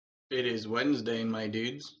It is Wednesday, my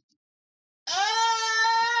dudes.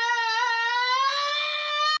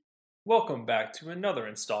 Welcome back to another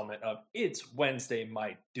installment of It's Wednesday,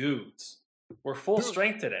 my dudes. We're full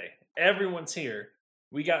strength today. Everyone's here.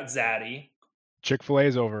 We got Zaddy Chick-fil-A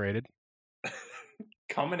is overrated.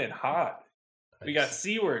 coming in hot. We got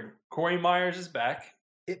C-word. Corey Myers is back.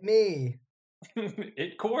 It me.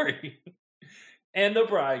 It Corey. And the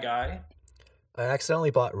Bry guy. I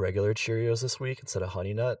accidentally bought regular Cheerios this week instead of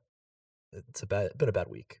Honey Nut. It's been a bad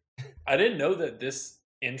week. I didn't know that this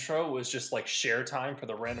intro was just like share time for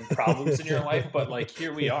the random problems in your life, but like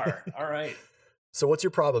here we are. All right. So what's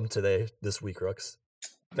your problem this week, Rooks?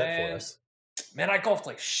 Vet for us. Man, I golfed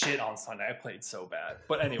like shit on Sunday. I played so bad.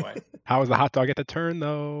 But anyway. How was the hot dog at the turn,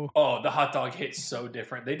 though? Oh, the hot dog hit so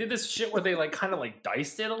different. They did this shit where they like kind of like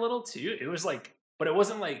diced it a little too. It was like, but it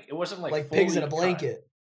wasn't like pigs in a cut. blanket,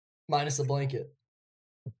 minus the blanket.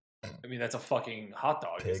 I mean, that's a fucking hot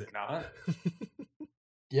dog, is it not?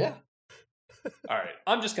 Yeah. All right,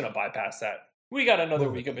 I'm just gonna bypass that. We got another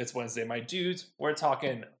week of It's Wednesday, my dudes. We're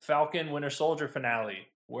talking Falcon Winter Soldier finale.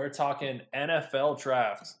 We're talking NFL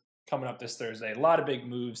draft coming up this Thursday. A lot of big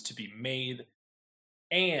moves to be made.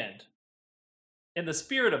 And in the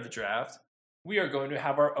spirit of the draft, we are going to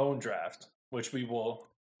have our own draft, which we will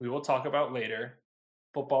talk about later.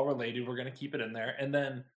 Football related, we're going to keep it in there. And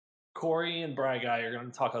then Corey and Bry Guy are going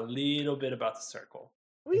to talk a little bit about the circle.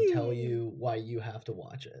 And tell you why you have to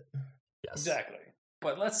watch it. Yes. Exactly.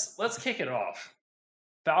 But let's kick it off.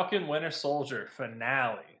 Falcon Winter Soldier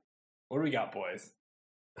finale. What do we got, boys?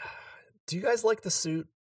 Do you guys like the suit?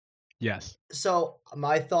 Yes. So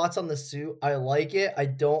my thoughts on the suit, I like it. I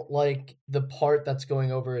don't like the part that's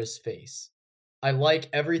going over his face. I like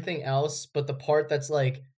everything else, but the part that's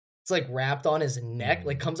like, it's like wrapped on his neck,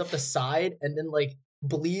 like comes up the side and then like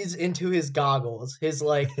bleeds into his goggles, his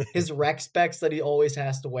like his rec specs that he always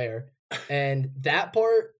has to wear. And that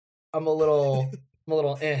part I'm a little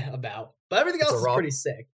about. But everything else is pretty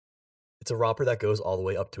sick. It's a romper that goes all the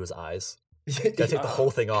way up to his eyes. You gotta take the whole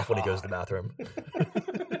thing off when he goes to the bathroom.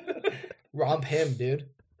 Romp him, dude.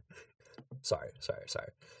 Sorry.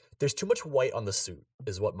 There's too much white on the suit,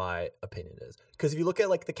 is what my opinion is. Because if you look at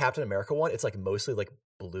like the Captain America one, it's like mostly like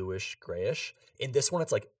bluish, grayish. In this one,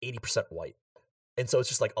 it's like 80% white. And so it's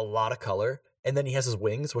just like a lot of color. And then he has his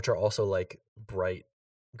wings, which are also like bright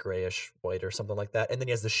grayish white or something like that. And then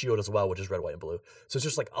he has the shield as well, which is red, white, and blue. So it's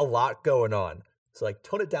just like a lot going on. So like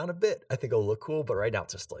tone it down a bit. I think it'll look cool, but right now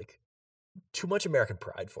it's just like too much American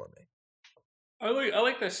pride for me. I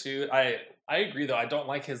like the suit. I agree though. I don't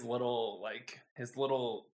like his little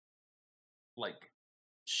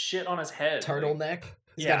shit on his head. Turtleneck? Like,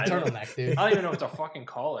 He's got a turtleneck, dude. I don't even know what to fucking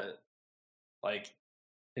call it. Like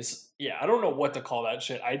I don't know what to call that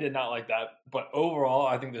shit. I did not like that. But overall,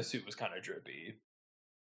 I think the suit was kind of drippy.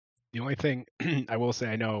 The only thing I will say,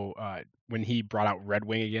 I know when he brought out Red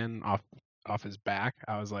Wing again off his back,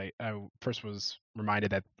 I was like, I first was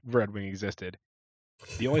reminded that Red Wing existed.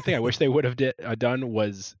 The only thing I wish they would have done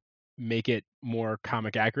was make it more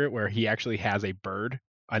comic accurate, where he actually has a bird,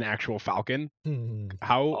 an actual falcon.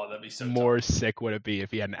 How that'd be so more tough. sick would it be if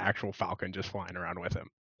he had an actual falcon just flying around with him?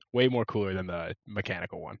 Way more cooler than the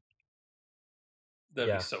mechanical one.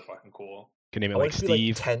 That'd be so fucking cool. Can name it I like want it to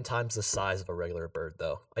be Steve. like 10 times the size of a regular bird,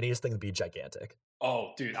 though. I need this thing to be gigantic.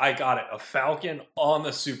 Oh, dude, I got it. A falcon on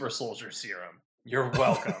the super soldier serum. You're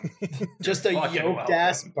welcome. Just a yoked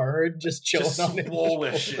ass bird just chilling on his swole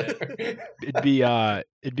as shoulder. shit.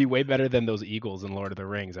 It'd be way better than those eagles in Lord of the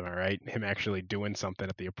Rings, am I right? Him actually doing something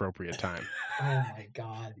at the appropriate time. Oh my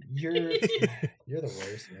god. You're the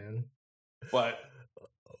worst, man. But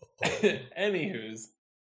anywho's,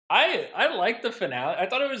 I like the finale. I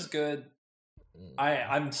thought it was good.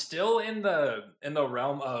 I'm still in the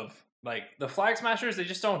realm of like the Flag Smashers. They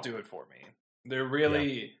just don't do it for me. They're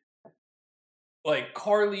really like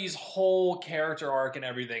Carly's whole character arc and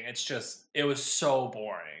everything. It was so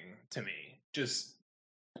boring to me. Just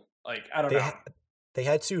like I don't know. They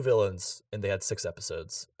had 2 villains and they had 6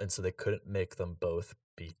 episodes, and so they couldn't make them both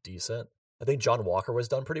be decent. I think John Walker was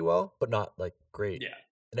done pretty well, but not like great. Yeah.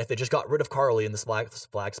 And if they just got rid of Carly and the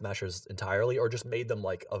Flag Smashers entirely, or just made them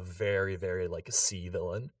like a very, very like C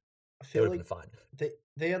villain, it would have been fine.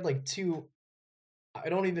 They had like 2. I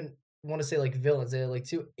don't even want to say like villains. They had like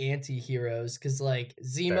 2 anti-heroes because like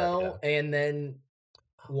Zemo and then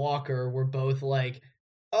Walker were both like,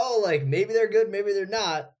 oh, like maybe they're good, maybe they're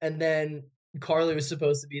not. And then Carly was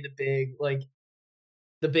supposed to be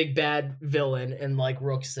the big bad villain, and like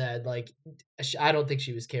Rook said, like I don't think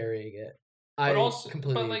she was carrying it. I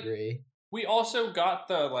completely agree. We also got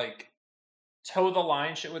the toe the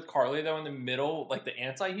line shit with Carly though in the middle, like the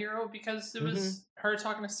anti-hero, because it was her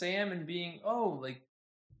talking to Sam and being, oh, like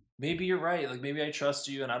maybe you're right, like maybe I trust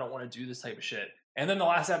you and I don't want to do this type of shit. And then the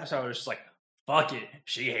last episode was just like, fuck it,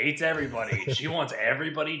 she hates everybody. She wants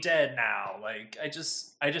everybody dead now. Like I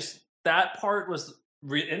just that part was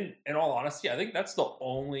in all honesty, I think that's the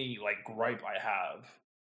only like gripe I have.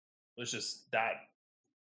 Was just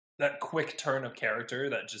that quick turn of character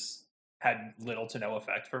that just had little to no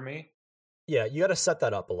effect for me. Yeah, you got to set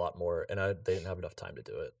that up a lot more, and they didn't have enough time to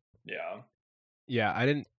do it. Yeah. Yeah, I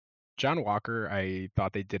didn't. John Walker, I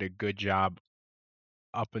thought they did a good job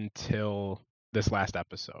up until this last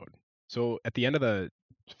episode. So at the end of the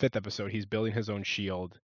 5th episode, he's building his own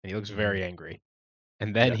shield, and he looks very angry.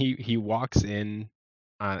 And then he walks in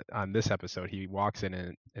on this episode. He walks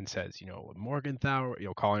in and says, Morgenthau,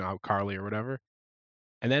 calling out Carly or whatever.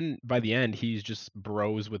 And then by the end, he's just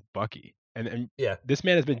bros with Bucky. And yeah, this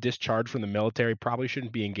man has been discharged from the military, probably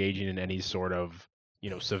shouldn't be engaging in any sort of,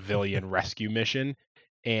 civilian rescue mission.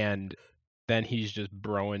 And then he's just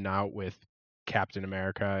broing out with Captain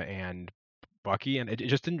America and Bucky. And it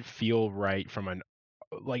just didn't feel right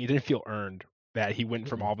it didn't feel earned that he went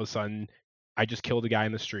from all of a sudden, I just killed a guy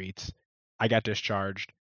in the streets. I got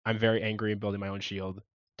discharged. I'm very angry and building my own shield.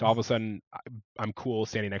 To all of a sudden, I'm cool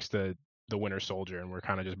standing next to the Winter Soldier, and we're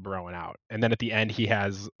kind of just broing out. And then at the end, he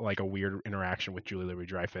has like a weird interaction with Julie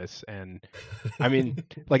Louis-Dreyfus. And I mean,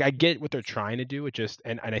 like I get what they're trying to do. It just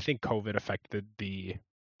and I think COVID affected the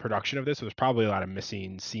production of this. So there's probably a lot of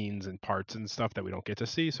missing scenes and parts and stuff that we don't get to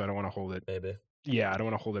see. So I don't want to hold it. Maybe. Yeah, I don't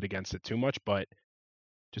want to hold it against it too much, but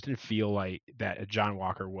just didn't feel like that John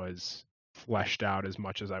Walker was fleshed out as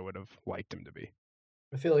much as I would have liked him to be.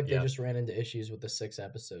 I feel like they just ran into issues with the 6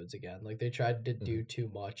 episodes again. Like they tried to do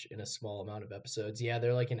too much in a small amount of episodes. Yeah,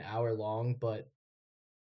 they're like an hour long, but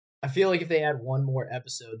I feel like if they had one more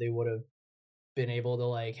episode, they would have been able to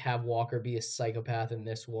like have Walker be a psychopath in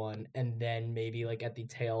this one, and then maybe like at the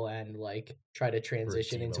tail end, like try to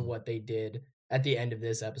transition into what they did at the end of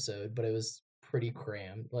this episode. But it was pretty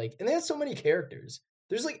crammed. Like, and they had so many characters.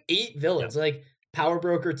 There's like 8 villains, like Power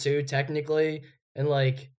Broker 2 technically, and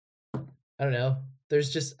like I don't know. There's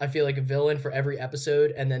just, I feel like a villain for every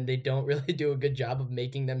episode, and then they don't really do a good job of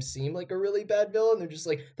making them seem like a really bad villain. They're just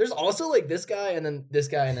like, there's also like this guy, and then this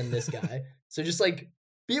guy, and then this guy. So just like,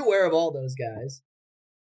 be aware of all those guys.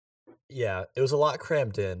 Yeah, it was a lot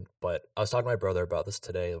crammed in, but I was talking to my brother about this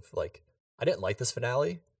today of like, I didn't like this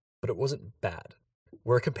finale, but it wasn't bad.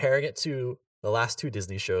 We're comparing it to the last 2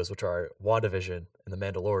 Disney shows, which are WandaVision and The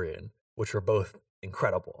Mandalorian, which were both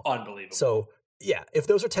incredible. Unbelievable. So, yeah, if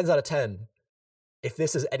those are 10s out of 10, if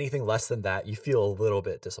this is anything less than that, you feel a little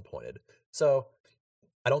bit disappointed. So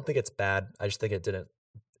I don't think it's bad. I just think it didn't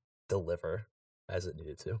deliver as it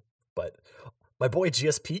needed to. But my boy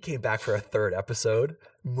GSP came back for a 3rd episode,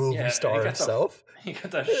 movie star himself. He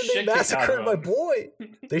got the shit they massacred my him. boy.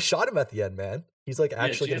 They shot him at the end, man. He's like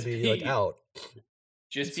actually going to be like out.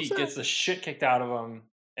 GSP gets the shit kicked out of him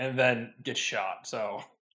and then gets shot. So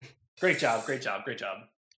great job.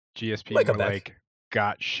 GSP more like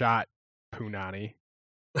got shot. Punani.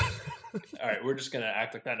 All right, we're just gonna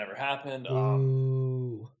act like that never happened.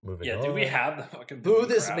 Moving on. Do we have the fucking boo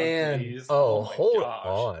this crowd, man? Please? Oh, hold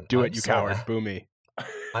on. Do it, you coward. Boo me.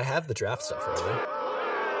 I have the draft stuff ready.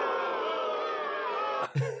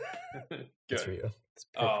 Good for you.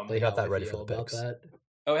 They got that ready for the picks.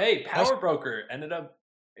 Oh, hey, Power Broker ended up.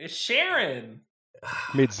 It's Sharon.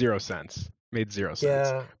 Made 0 sense.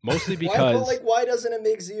 Yeah. Mostly because why doesn't it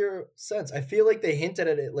make 0 sense? I feel like they hinted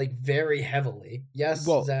at it like very heavily. Yes,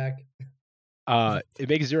 Zach. It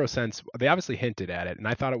makes 0 sense. They obviously hinted at it, and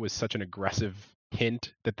I thought it was such an aggressive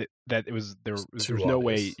hint that it was there was no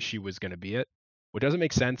way she was going to be it. What doesn't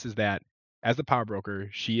make sense is that as the Power Broker,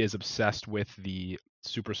 she is obsessed with the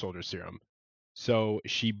Super Soldier Serum. So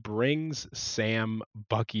she brings Sam,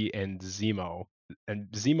 Bucky, and Zemo,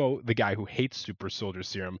 the guy who hates Super Soldier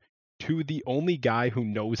Serum, to the only guy who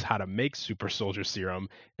knows how to make Super Soldier Serum,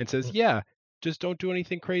 and says, yeah, just don't do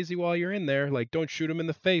anything crazy while you're in there. Like, don't shoot him in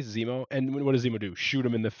the face, Zemo. And what does Zemo do? Shoot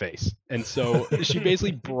him in the face. And so she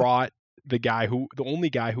basically brought the only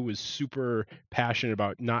guy who was super passionate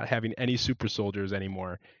about not having any super soldiers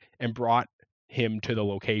anymore, and brought him to the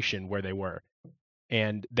location where they were.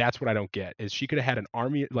 And that's what I don't get, is she could have had an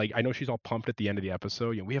army. Like, I know she's all pumped at the end of the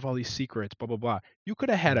episode. We have all these secrets, blah, blah, blah. You could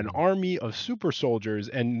have had an army of super soldiers,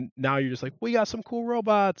 and now you're just like, we got some cool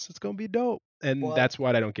robots. It's going to be dope. And that's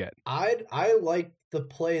what I don't get. I like the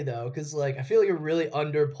play, though, because, like, I feel like you're really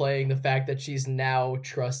underplaying the fact that she's now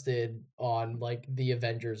trusted on, like, the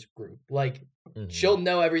Avengers group. Like, she'll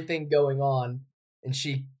know everything going on, and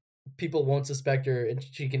people won't suspect her, and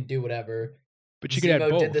she can do whatever. But she could have Zemo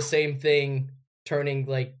both. did the same thing, turning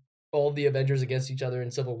like all of the Avengers against each other in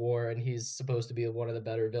Civil War, and he's supposed to be one of the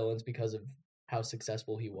better villains because of how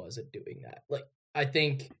successful he was at doing that. Like, I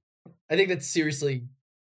think that's seriously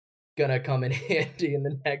gonna come in handy in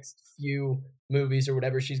the next few movies or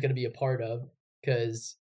whatever she's gonna be a part of,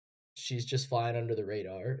 because she's just flying under the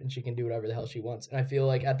radar and she can do whatever the hell she wants. And I feel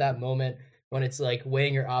like at that moment when it's like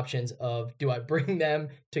weighing your options of, do I bring them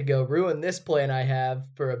to go ruin this plan I have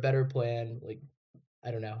for a better plan? Like,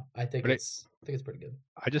 I don't know. I think it's pretty good.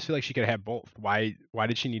 I just feel like she could have both. Why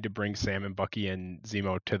did she need to bring Sam and Bucky and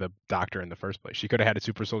Zemo to the doctor in the first place? She could have had a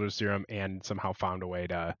super soldier serum and somehow found a way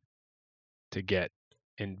to get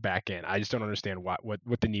back in. I just don't understand what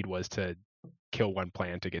the need was to kill one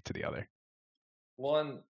plan to get to the other.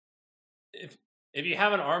 One, if you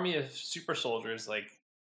have an army of super soldiers, like,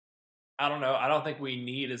 I don't know, I don't think we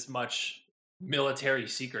need as much military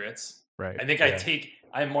secrets. Right. I think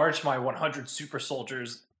I march my 100 super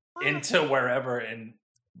soldiers into wherever and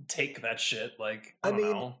take that shit. Like, I don't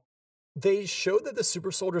know. They showed that the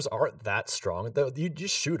super soldiers aren't that strong. Though you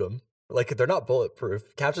just shoot them. Like, they're not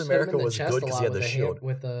bulletproof. Captain America was good because he had the shield.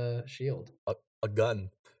 With a shield. A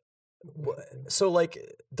gun. So, like,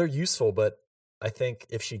 they're useful, but I think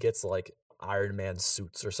if she gets, like, Iron Man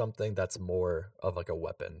suits or something, that's more of, like, a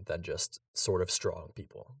weapon than just sort of strong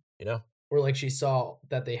people, you know? Or, like, she saw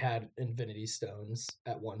that they had Infinity Stones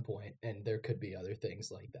at one point, and there could be other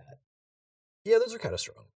things like that. Yeah, those are kind of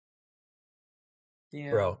strong. Yeah.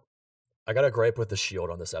 Bro, I got a gripe with the shield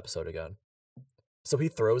on this episode again. So he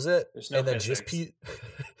throws it, and then GSP...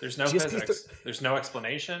 There's no physics. There's no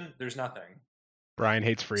explanation. There's nothing. Brian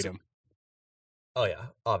hates freedom. Oh, yeah,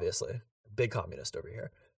 obviously. Big communist over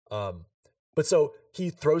here. But so he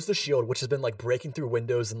throws the shield, which has been like breaking through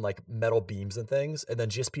windows and like metal beams and things, and then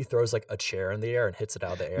GSP throws like a chair in the air and hits it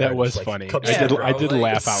out of the air. That was just, like, funny. I did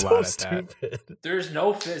laugh out loud so at that. stupid. There's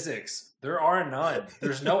no physics. There are none.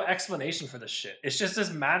 There's no explanation for this shit. It's just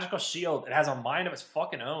this magical shield. It has a mind of its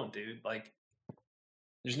fucking own, dude. Like,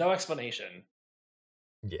 there's no explanation.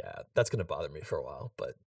 Yeah, that's gonna bother me for a while,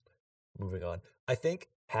 but moving on. I think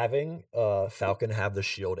having Falcon have the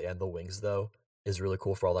shield and the wings though is really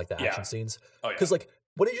cool for all like the action scenes. Oh, yeah. Because like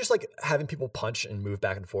when you just like having people punch and move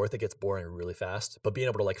back and forth, it gets boring really fast. But being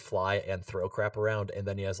able to like fly and throw crap around, and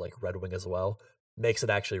then he has like Red Wing as well, makes it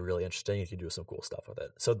actually really interesting. You can do some cool stuff with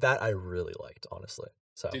it. So that I really liked, honestly.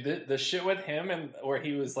 So dude, the shit with him and where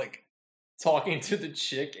he was like talking to the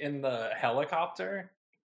chick in the helicopter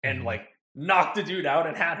and like knocked the dude out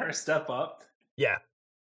and had her step up. Yeah.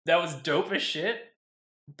 That was dope as shit.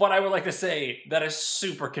 But I would like to say that is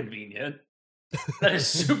super convenient. That is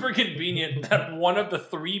super convenient that one of the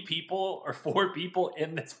 3 people or 4 people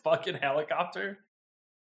in this fucking helicopter.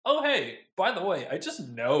 Oh, hey, by the way, I just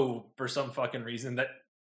know for some fucking reason that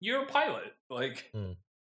you're a pilot. Like,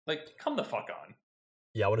 come the fuck on.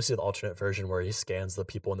 Yeah, I want to see the alternate version where he scans the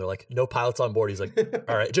people and they're like, no pilots on board. He's like,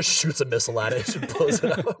 all right, just shoots a missile at it and blows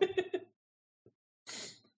it out.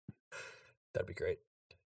 That'd be great.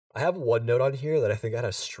 I have one note on here that I think I had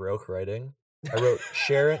a stroke writing. I wrote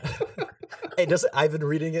Sharon. I've been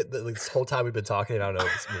reading it this whole time we've been talking. And I don't know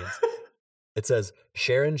what this means. It says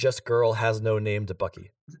Sharon just girl has no name to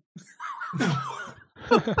Bucky.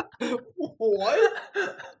 What?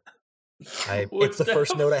 It's the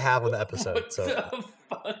first note I have on the episode. What so the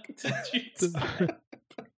fuck did you say?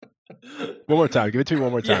 One more time. Give it to me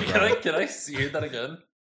one more time. Yeah, can I hear that again?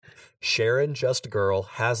 Sharon just girl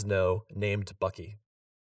has no named Bucky.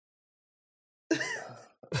 Oh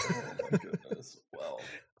my goodness. Well,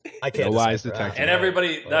 I can't. No lies decipher. detected. and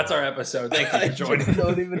everybody, that's our episode. Thank you for joining. I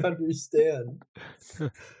don't even understand.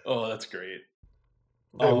 Oh, that's great.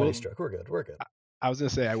 Oh, stroke. We're good. We're good. I was gonna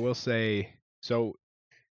say, I will say, so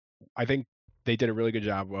I think they did a really good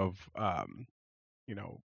job of,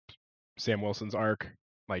 Sam Wilson's arc.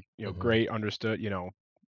 Like, great, understood,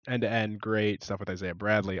 end to end, great stuff with Isaiah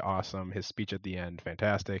Bradley, awesome. His speech at the end,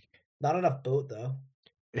 fantastic. Not enough boat though.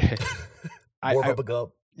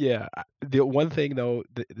 Yeah. The one thing though,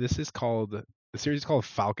 the series is called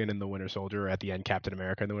Falcon and the Winter Soldier, or at the end Captain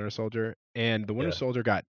America and the Winter Soldier, and the Winter Soldier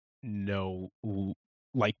got no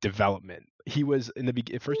like development. He was in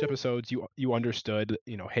the first episodes, you understood,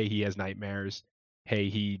 hey, he has nightmares, hey,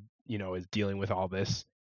 he is dealing with all this,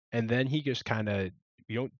 and then he just kind of,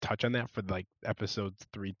 you don't touch on that for like episodes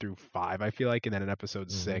 3 through 5, I feel like, and then in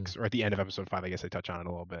episode 6, or at the end of episode 5, I guess I touch on it a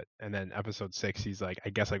little bit, and then episode 6, he's like, I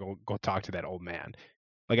guess I go talk to that old man.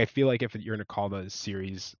 Like, I feel like if you're gonna call the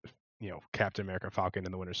series, Captain America, Falcon,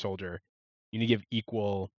 and the Winter Soldier, you need to give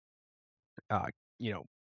equal,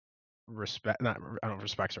 respect. Not, I don't know if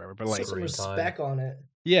respect's right, but like some respect on it.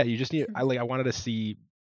 Yeah, you just need. I wanted to see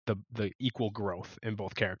the equal growth in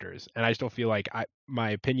both characters. And I just don't feel like my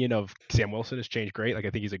opinion of Sam Wilson has changed great. Like I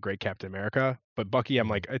think he's a great Captain America, but Bucky, I'm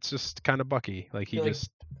like, it's just kind of Bucky. Like he feel like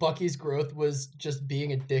just Bucky's growth was just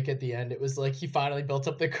being a dick at the end. It was like he finally built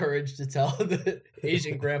up the courage to tell the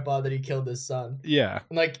Asian grandpa that he killed his son. yeah.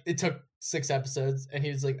 And like it took 6 episodes, and he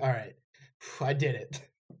was like, "All right, I did it."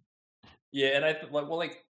 Yeah, and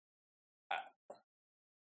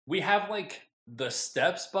we have like the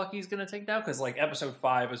steps Bucky's gonna take now, because like episode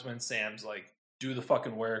 5 is when Sam's like, do the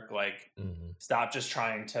fucking work, like stop just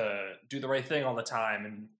trying to do the right thing all the time,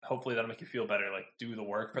 and hopefully that'll make you feel better. Like do the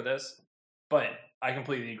work for this. But I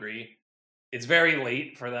completely agree. It's very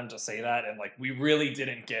late for them to say that, and like we really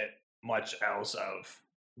didn't get much else of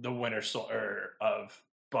the Winter Soldier of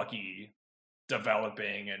Bucky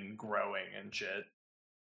developing and growing and shit.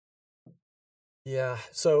 Yeah,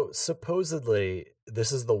 so supposedly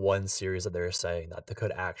this is the one series that they're saying that they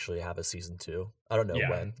could actually have a season 2. I don't know Yeah.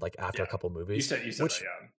 when, like after a Yeah. couple movies. You said which that,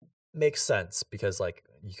 yeah. makes sense because like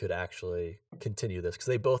you could actually continue this because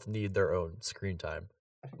they both need their own screen time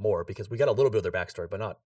more because we got a little bit of their backstory, but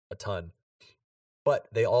not a ton. But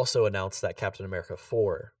they also announced that Captain America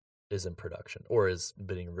 4 is in production or is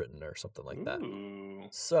being written or something like that. Ooh.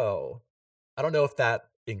 So I don't know if that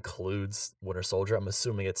includes Winter Soldier. I'm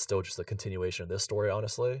assuming it's still just a continuation of this story,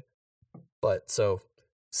 honestly. But so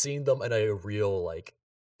seeing them in a real like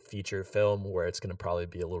feature film where it's going to probably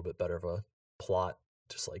be a little bit better of a plot,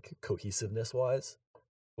 just like cohesiveness wise,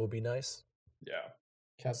 will be nice. Yeah.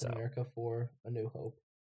 Captain So. America 4: A New Hope.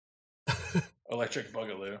 Electric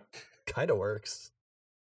Boogaloo. Kind of works.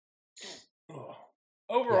 Ugh.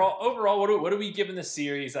 Overall, what are we giving the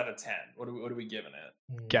series out of 10? What are we giving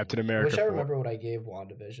it? Captain I America wish I 4. remember what I gave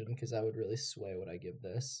WandaVision, because that would really sway what I give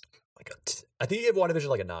this. Like I think you gave WandaVision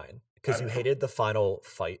like a 9 because I you don't know. hated the final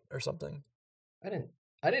fight or something. I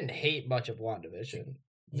didn't hate much of WandaVision. You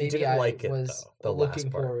Maybe didn't I like it was though, the looking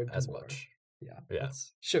last part forward to as more. much. Yeah. Yeah.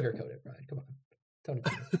 Let's sugarcoat it, Brian. Come on. Tony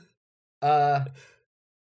G.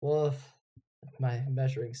 Well, if my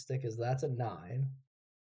measuring stick is that's a 9,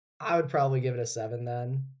 I would probably give it a 7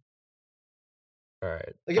 then. All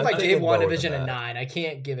right. Like if I'm I gave thinking lower than WandaVision a that. 9, I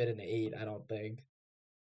can't give it an 8, I don't think.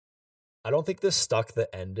 I don't think this stuck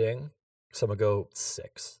the ending, so I'm gonna go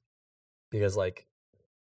 6 because like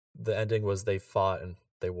the ending was they fought and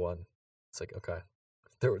they won. It's like okay,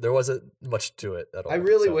 there wasn't much to it at all. I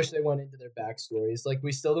really so- wish they went into their backstories. Like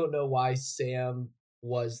we still don't know why Sam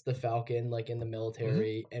was the Falcon, like in the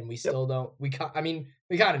military, and we still don't. We kind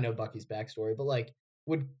of know Bucky's backstory, but like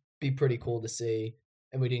would be pretty cool to see,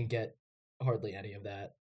 and we didn't get hardly any of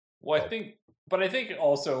that. Well, I think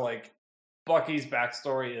also like Bucky's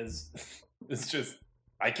backstory is just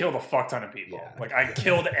I killed a fuck ton of people. Yeah. Like I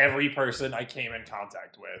killed every person I came in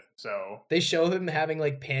contact with. So They show him having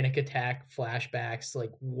like panic attack flashbacks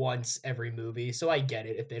like once every movie, so I get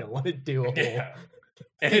it if they don't want to do a whole. yeah.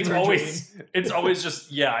 And fever it's always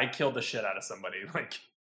just I killed the shit out of somebody. Like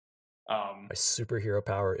my superhero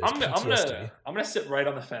power is I'm PTSD. gonna sit right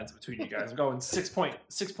on the fence between you guys. I'm going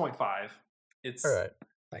 6.5. It's All right.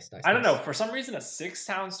 Nice. I don't know. For some reason, a 6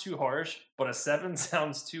 sounds too harsh, but a 7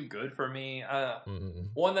 sounds too good for me.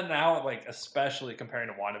 One that now, like especially comparing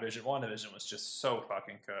to WandaVision, WandaVision was just so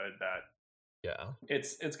fucking good that Yeah.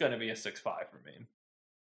 it's gonna be a 6.5 for me.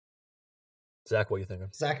 Zach, what are you thinking?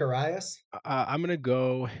 Zacharias. I'm gonna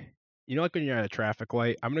go. You know, like when you're at a traffic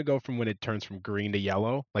light, I'm gonna go from when it turns from green to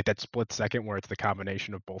yellow, like that split second where it's the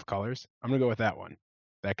combination of both colors. I'm gonna go with that one.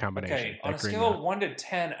 That combination. Okay, on a that green scale to- of 1 to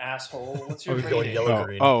 10, asshole, what's your Are we going rating? yellow? Oh,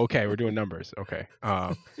 green. okay, we're doing numbers. Okay.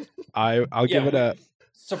 I'll give it a. I give it a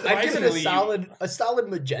Surprisingly, solid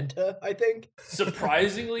magenta, I think.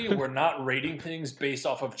 surprisingly, we're not rating things based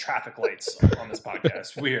off of traffic lights on this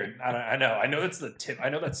podcast. Weird. I know that's the tip. I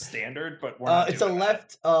know that's standard, but we're not It's a doing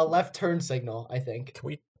that. left turn signal, I think. Can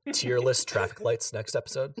we tier list traffic lights next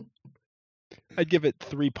episode? I'd give it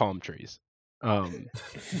 3 palm trees.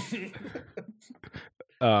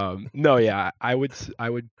 No, yeah, I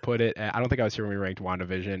would put it at, I don't think I was here when we ranked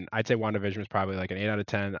WandaVision. I'd say WandaVision was probably like an 8 out of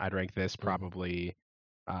 10. I'd rank this probably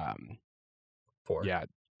 4. yeah,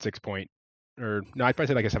 6 point, or no, I'd probably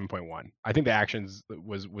say like a 7.1. I think the actions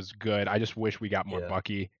was good. I just wish we got more Yeah.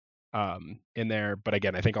 Bucky in there, but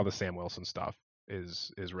again, I think all the Sam Wilson stuff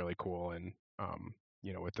is really cool, and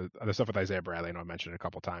with the stuff with Isaiah Bradley, I know I mentioned it a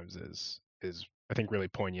couple times, is I think really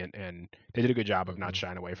poignant, and they did a good job of not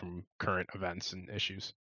shying away from current events and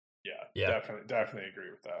issues. Yeah. Definitely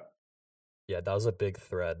agree with that. Yeah, that was a big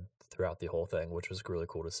thread throughout the whole thing, which was really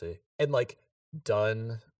cool to see. And like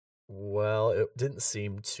done well, it didn't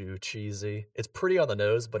seem too cheesy. It's pretty on the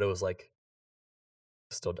nose, but it was like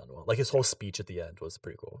still done well. Like his whole speech at the end was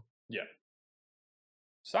pretty cool. Yeah.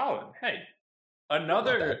 Solid. Hey,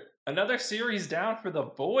 another series down for the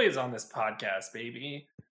boys on this podcast, baby.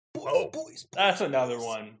 Boys. That's another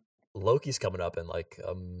one. Loki's coming up in like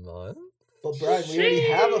a month. But Brian, we already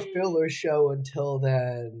have a filler show until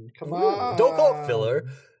then. Come on. Don't call it filler.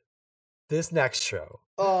 This next show.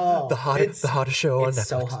 Oh, the hottest show on Netflix. It's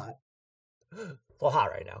so hot. A little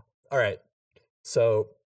hot right now. All right. So,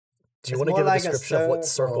 do you want to more give a like a description of what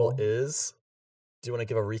Circle circle. is? Do you want to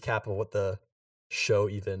give a recap of what the show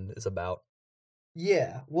even is about?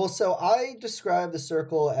 Yeah. Well, so I describe the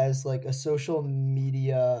Circle as like a social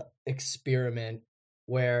media experiment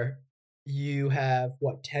where you have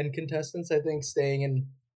 10 contestants, I think, staying in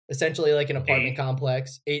essentially like an apartment 8.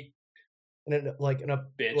 complex. 8 in a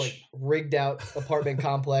Bitch. rigged out apartment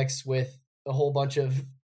complex with a whole bunch of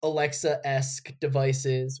Alexa-esque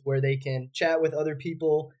devices where they can chat with other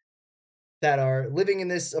people that are living in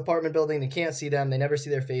this apartment building. They can't see them. They never see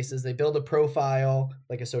their faces. They build a profile,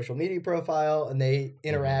 like a social media profile, and they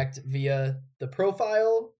interact via the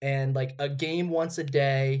profile and like a game once a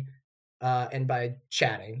day, and by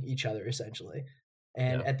chatting each other essentially.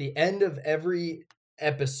 And Yeah. at the end of every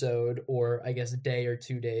episode, or I guess a day or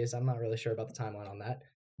 2 days, I'm not really sure about the timeline on that,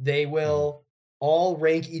 they will all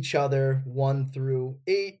rank each other 1 through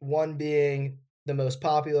 8, 1 being the most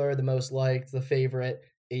popular, the most liked, the favorite,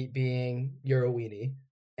 8 being you're a weenie.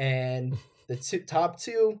 And the top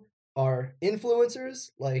 2 are influencers,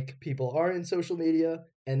 like people are in social media,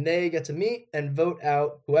 and they get to meet and vote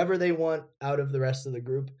out whoever they want out of the rest of the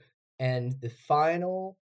group. And the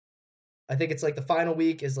final, I think it's like the final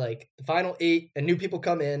week is like the final 8, and new people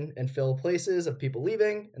come in and fill places of people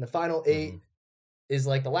leaving, and the final 8 is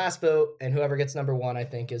like the last vote, and whoever gets number 1, I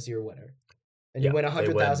think, is your winner. And you win they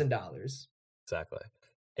win. $100,000. Exactly.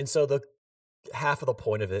 And so the half of the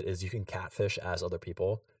point of it is you can catfish as other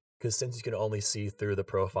people, because since you can only see through the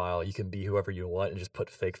profile, you can be whoever you want and just put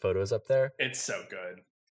fake photos up there. It's so good.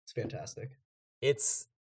 It's fantastic. It's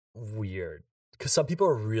weird because some people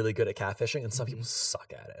are really good at catfishing and some people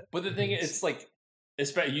suck at it. But the thing is, it's like,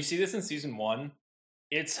 you see this in season 1.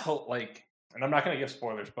 It's like, and I'm not going to give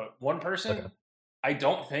spoilers, but one person I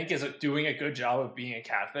don't think is doing a good job of being a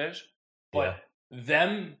catfish, but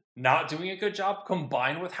them not doing a good job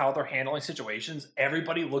combined with how they're handling situations,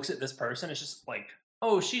 everybody looks at this person, it's just like,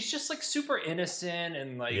 oh, she's just like super innocent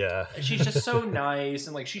and like she's just so nice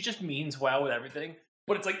and like she just means well with everything.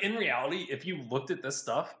 But it's like in reality, if you looked at this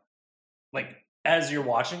stuff, like as you're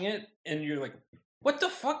watching it and you're like, what the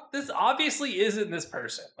fuck? This obviously isn't this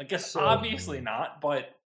person. Like it's obviously not, but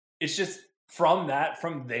it's just from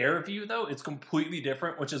their view though, it's completely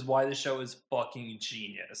different, which is why the show is fucking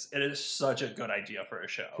genius. It is such a good idea for a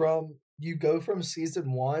show. You go from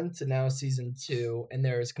season 1 to now season 2, and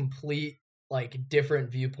there is complete like different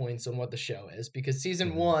viewpoints on what the show is, because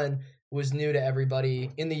season 1 was new to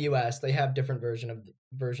everybody in the US. They have different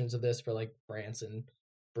versions of this for like France and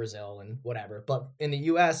Brazil and whatever. But in the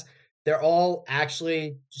US, they're all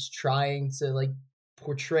actually just trying to like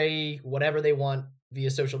portray whatever they want via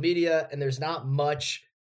social media, and there's not much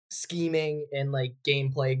scheming and like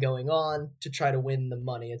gameplay going on to try to win the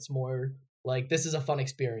money. It's more like this is a fun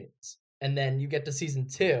experience. And then you get to season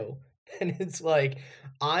 2 and it's like,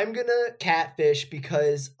 I'm gonna catfish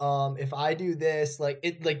because if I do this, like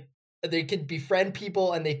it, like they could befriend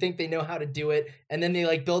people and they think they know how to do it, and then they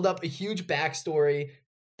like build up a huge backstory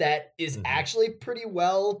that is actually pretty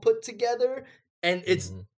well put together, and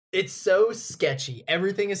it's so sketchy.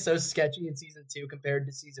 Everything is so sketchy in season 2 compared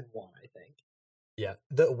to season 1, I think. Yeah,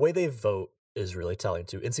 the way they vote is really telling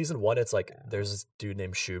too. In season 1, it's like there's this dude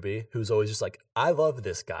named Shuby who's always just like, I love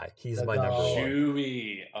this guy. He's my number 1.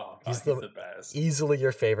 Shuby. Oh, God, he's the best. Easily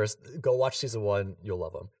your favorite. Go watch season 1, you'll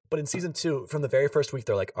love him. But in season 2, from the very first week,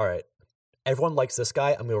 they're like, all right, everyone likes this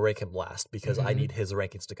guy. I'm gonna rank him last because I need his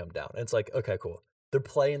rankings to come down. And it's like, okay, cool. They're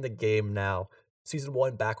playing the game now. Season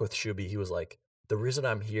 1, back with Shuby, he was like, the reason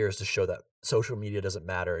I'm here is to show that social media doesn't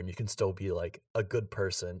matter and you can still be like a good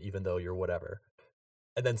person even though you're whatever.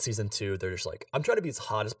 And then season 2, they're just like, I'm trying to be as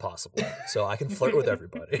hot as possible so I can flirt with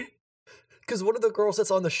everybody. Because one of the girls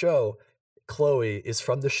that's on the show, Chloe, is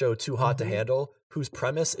from the show Too Hot to Handle, whose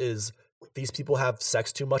premise is these people have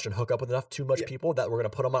sex too much and hook up with too much people that we're going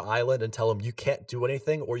to put them on an island and tell them you can't do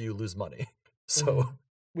anything or you lose money. So,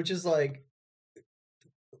 which is like,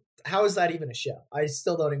 how is that even a show? I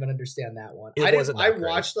still don't even understand that one. I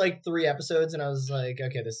watched like 3 episodes and I was like,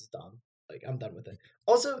 okay, this is dumb. Like, I'm done with it.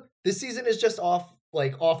 Also, this season is just off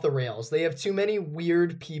the rails. They have too many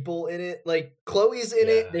weird people in it. Like, Chloe's in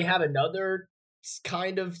it. They have another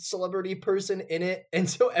kind of celebrity person in it. And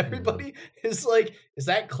so everybody is like, is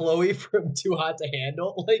that Chloe from Too Hot to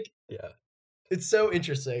Handle? Like, it's so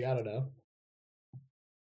interesting. I don't know.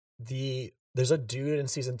 there's a dude in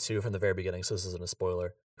season 2 from the very beginning, so this isn't a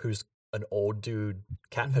spoiler, who's an old dude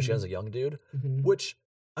catfishing as a young dude, which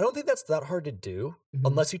I don't think that's that hard to do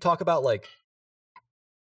unless you talk about like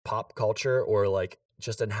pop culture or like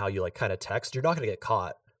just in how you like kind of text. You're not gonna get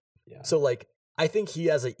caught. Yeah. So like I think he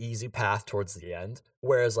has an easy path towards the end,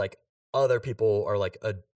 whereas like other people are like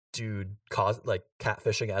a dude like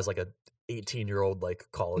catfishing as like a 18-year-old like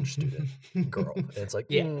college student girl, and it's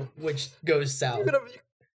like which goes south.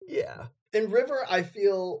 Yeah. In River, I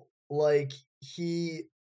feel like River's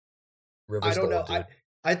I don't the know. old dude.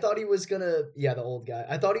 I thought he was gonna, the old guy.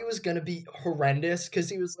 I thought he was gonna be horrendous because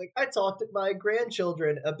he was like, I talked to my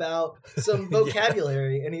grandchildren about some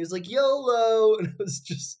vocabulary, and he was like YOLO, and it was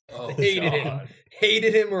just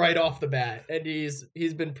hated him right off the bat, and he's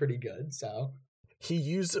been pretty good. So he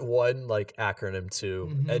used one like acronym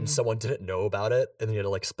too, and someone didn't know about it, and he had to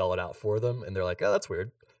like spell it out for them, and they're like, oh, that's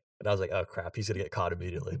weird. And I was like, oh crap, he's gonna get caught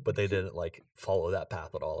immediately. But they didn't like follow that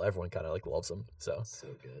path at all. Everyone kind of like loves him. So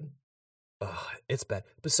good. It's bad.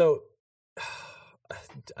 But so I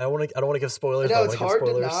don't want to give spoilers. No, it's hard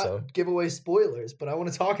to not give away spoilers, but I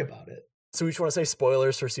want to talk about it. So we just want to say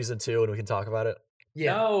spoilers for season 2, and we can talk about it.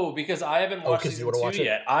 Yeah. No, because I haven't watched season 2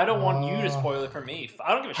 yet. I don't want you to spoil it for me.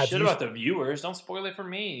 I don't give a shit about the viewers. Don't spoil it for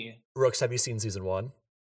me. Rooks, have you seen season 1?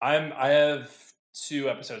 I have 2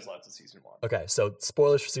 episodes left of season 1. Okay, so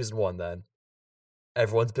spoilers for season 1 then.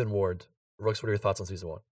 Everyone's been warned. Rooks, what are your thoughts on season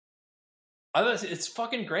 1? I thought it's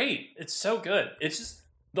fucking great. It's so good. It's just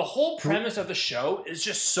the whole premise of the show is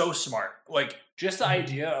just so smart. Like just the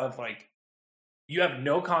idea of like you have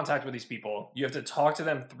no contact with these people. You have to talk to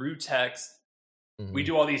them through text. We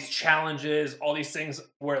do all these challenges, all these things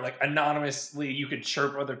where like anonymously you could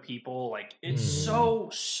chirp other people. Like it's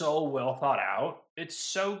so well thought out. It's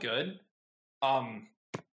so good.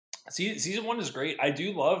 Season 1 is great. I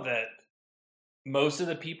do love that most of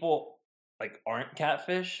the people like aren't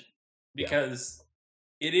catfish. Because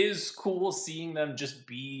it is cool seeing them just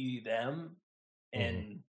be them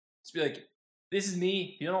and just be like, this is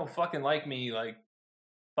me. If you don't fucking like me, like,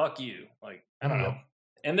 fuck you. Like, I don't know.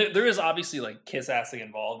 And there is obviously like kiss assing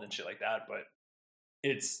involved and shit like that, but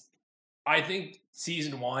I think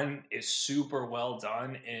season 1 is super well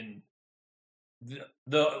done, and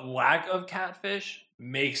the lack of catfish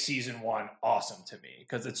makes season 1 awesome to me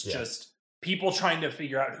because it's just people trying to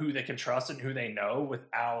figure out who they can trust and who they know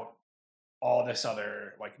without all this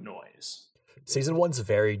other like noise. Season 1's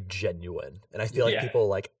very genuine, and I feel like people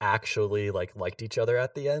like actually like liked each other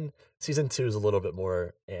at the end. Season 2 is a little bit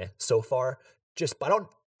more so far.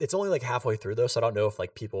 It's only like halfway through though, so I don't know if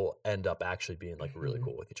like people end up actually being like really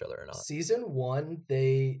cool with each other or not. Season 1,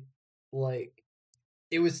 they like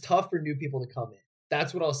it was tough for new people to come in.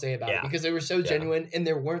 That's what I'll say about it because they were so genuine and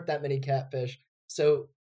there weren't that many catfish. So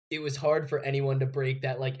it was hard for anyone to break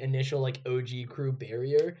that like initial like OG crew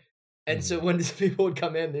barrier. And so when these people would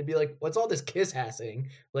come in, they'd be like, what's all this kiss assing?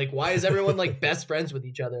 Like, why is everyone like best friends with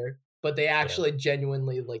each other? But they actually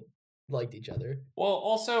genuinely like liked each other. Well,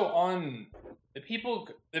 also on the people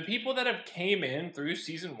that have came in through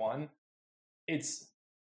season 1,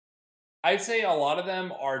 I'd say a lot of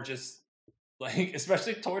them are just like,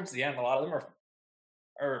 especially towards the end, a lot of them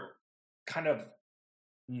are kind of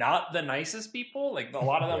not the nicest people. Like a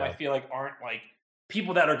lot of them I feel like aren't like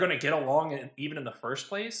people that are going to get along even in the first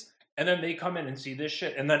place. And then they come in and see this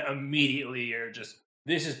shit, and then immediately you're just,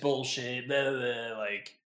 this is bullshit, blah, blah, blah.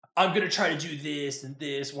 Like, I'm going to try to do this and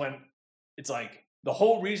this, when it's like, the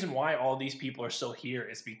whole reason why all these people are still here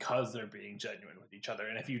is because they're being genuine with each other.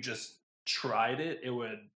 And if you just tried it, it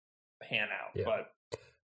would pan out. Yeah. But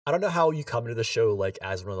I don't know how you come into the show like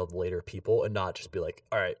as one of the later people and not just be like,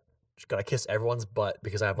 all right, just gotta kiss everyone's butt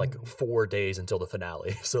because I have like 4 days until the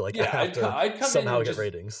finale. So like I have to somehow get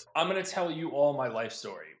ratings. I'm gonna tell you all my life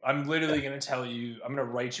story. I'm literally gonna tell you, I'm gonna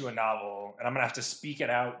write you a novel and I'm gonna have to speak it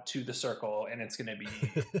out to the circle, and it's gonna be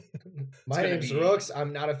My name's Rooks.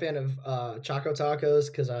 I'm not a fan of Choco Tacos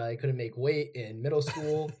because I couldn't make weight in middle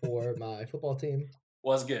school for my football team.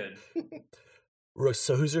 Was good. Rooks,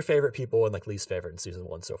 so who's your favorite people and like least favorite in season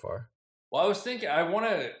 1 so far? Well, I was thinking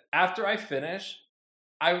after I finish,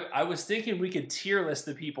 I was thinking we could tier list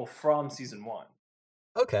the people from season 1.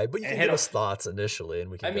 Okay, but you can give us thoughts initially,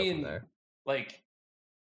 and we can go from there. Like,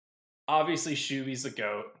 obviously, Shuby's the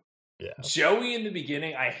GOAT. Yeah. Joey in the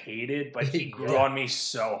beginning, I hated, but he grew on me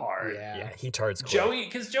so hard. Yeah, he turns quick. Joey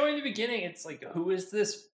in the beginning, it's like, who is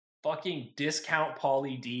this fucking discount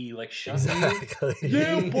Pauly D? Like, shut exactly.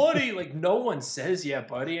 Yeah, buddy. Like, no one says yeah,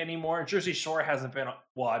 buddy anymore. Jersey Shore hasn't been.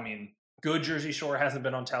 Well, I mean, good Jersey Shore hasn't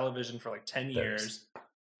been on television for like 10 years.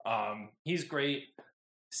 He's great.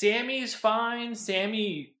 Sammy's fine.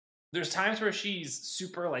 Sammy there's times where she's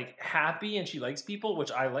super like happy and she likes people,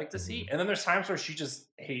 which I like to see, and then there's times where she just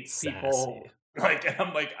hates people. Like, and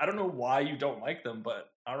I'm like, I don't know why you don't like them, but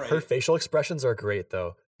all right. Her facial expressions are great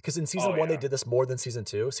though, because in season 1 they yeah. did this more than season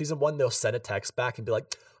 2. Season 1 they'll send a text back and be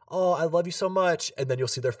like, "Oh, I love you so much," and then you'll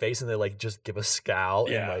see their face and they like just give a scowl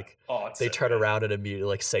and like they turn around and immediately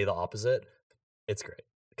like say the opposite. It's great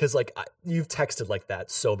because like you've texted like that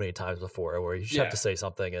so many times before, where you just have to say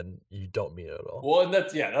something and you don't mean it at all. Well, and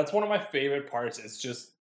that's one of my favorite parts. It's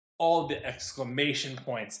just all the exclamation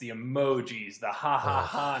points, the emojis, the ha ha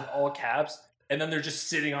ha in all caps, and then they're just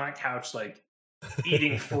sitting on a couch like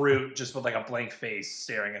eating fruit, just with like a blank face,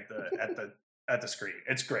 staring at the screen.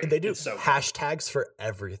 It's great. And they do it's so hashtags for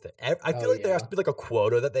everything. I feel like there has to be like a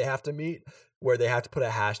quota that they have to meet, where they have to put a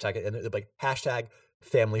hashtag and like hashtag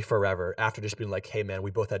family forever after just being like, "Hey man, we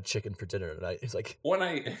both had chicken for dinner tonight." It's like when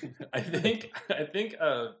I think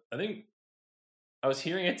I was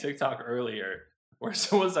hearing a TikTok earlier where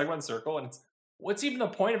someone's talking about Circle, and it's, what's even the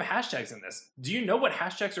point of hashtags in this? Do you know what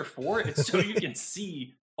hashtags are for? It's so you can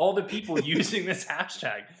see all the people using this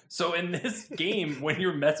hashtag. So in this game, when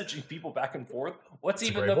you're messaging people back and forth, what's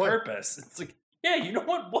even the purpose? It's like, yeah, you know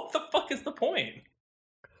what? What the fuck is the point?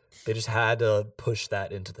 They just had to push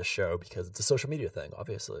that into the show because it's a social media thing,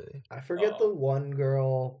 obviously. I forget the one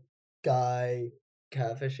girl guy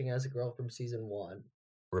catfishing as a girl from season 1.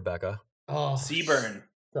 Rebecca. Oh, Seaburn.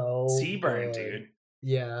 Seaburn, good. dude.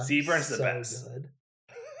 Yeah. Seaburn's the best. Good.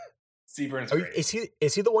 Seaburn's great.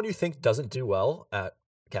 Is he the one you think doesn't do well at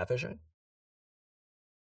catfishing?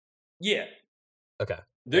 Yeah. Okay.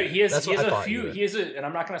 He has a few. And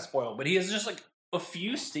I'm not going to spoil, but he has just like a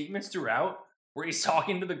few statements throughout where he's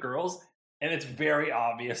talking to the girls, and it's very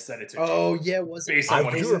obvious that it's a joke. Yeah, was it? I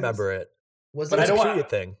do remember it. Was it a period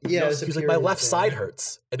thing? Yeah, he's like, my left side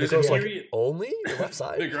hurts, and the girl's like, only your left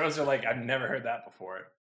side. The girls are like, I've never heard that before.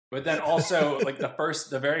 But then also like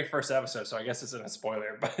the very first episode, so I guess it's a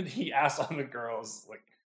spoiler, but he asked all the girls like,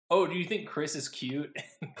 "Oh, do you think Chris is cute?"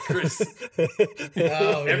 Chris,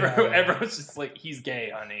 everyone's just like, "He's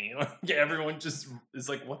gay, honey." Like, everyone just is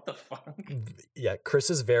like, "What the fuck?" Yeah, Chris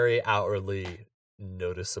is very outwardly,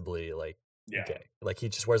 noticeably like gay. Like he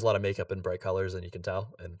just wears a lot of makeup and bright colors, and you can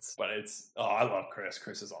tell. And I love Chris.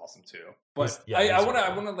 Chris is awesome too. But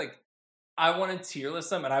I want to tier list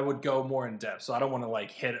them, and I would go more in depth. So I don't want to like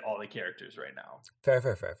hit all the characters right now. Fair.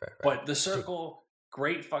 But The Circle,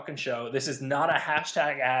 great fucking show. This is not a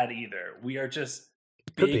hashtag ad either. We are just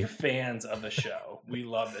big fans of the show. We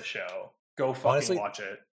love the show. Go fucking watch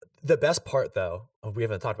it. The best part, though, we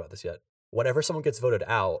haven't talked about this yet. Whenever someone gets voted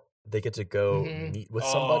out, they get to go meet with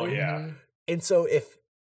somebody. Yeah. And so if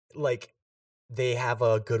like they have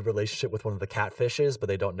a good relationship with one of the catfishes, but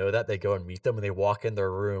they don't know that, they go and meet them and they walk in their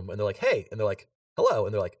room and they're like, "Hey," and they're like, "Hello,"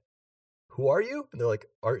 and they're like, "Who are you?" And they're like,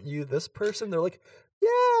 "Aren't you this person?" They're like,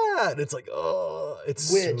 "Yeah," and it's like, oh, it's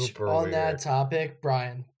super on weird. That topic,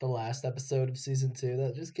 Brian, the last episode of season 2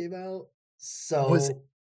 that just came out,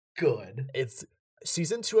 good. It's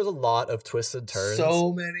season 2 has a lot of twists and turns.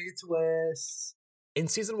 So many twists. In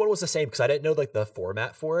season 1 was the same because I didn't know like the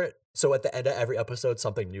format for it. So at the end of every episode,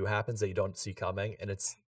 something new happens that you don't see coming, and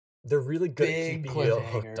they're really good at keeping you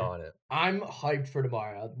hooked on it. I'm hyped for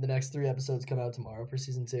tomorrow. The next 3 episodes come out tomorrow for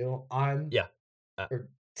season 2. Or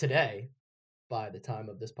today, by the time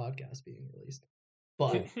of this podcast being released.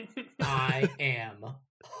 But I am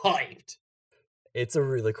hyped. It's a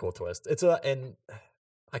really cool twist. I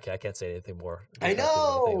can't say anything more. I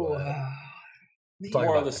know.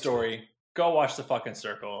 More of the story. Go watch The fucking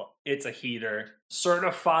Circle. It's a heater.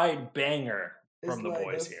 Certified banger from the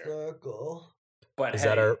boys here. Circle. But is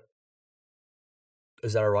that our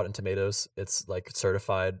Rotten Tomatoes? It's like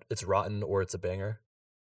certified. It's rotten or it's a banger.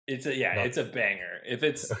 It's a banger. If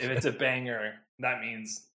it's a banger, that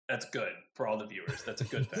means that's good for all the viewers. That's a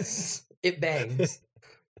good thing. It bangs.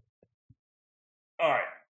 All right,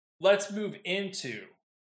 let's move into.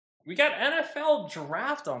 We got NFL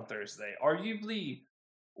draft on Thursday. Arguably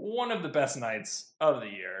one of the best nights of the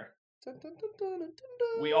year.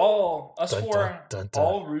 We all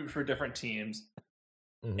root for different teams,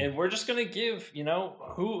 and we're just gonna give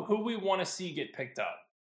who we want to see get picked up.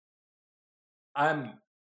 I'm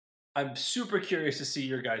super curious to see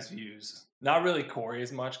your guys' views. Not really Corey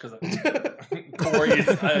as much because Corey is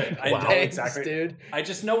I know exactly. Dude. I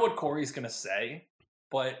just know what Corey's gonna say,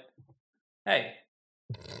 but hey,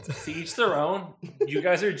 to each their own. You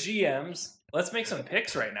guys are GMs. Let's make some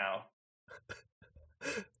picks right now.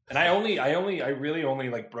 And I really only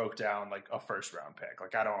like broke down like a first round pick.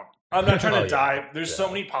 Like I'm not trying to dive. There's so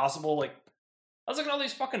many possible like. I was looking at all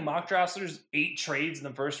these fucking mock drafts. There's 8 trades in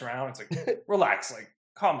the first round. It's like relax, like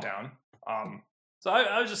calm down. So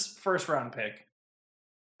I was just first round pick.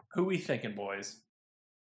 Who we thinking, boys?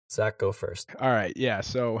 Zach, go first. All right, yeah.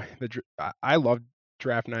 So I love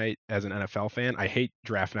draft night as an NFL fan. I hate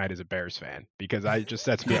draft night as a Bears fan because it just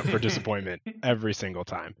sets me up for disappointment every single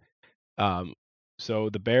time. So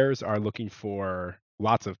the Bears are looking for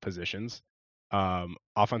lots of positions: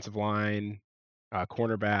 offensive line,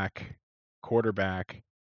 cornerback, quarterback.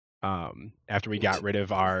 After we got rid of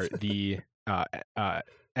the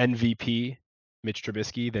MVP, Mitch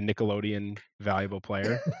Trubisky, the Nickelodeon valuable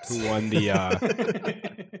player who won the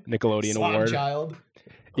Nickelodeon Slime award. child.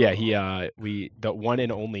 Yeah, the one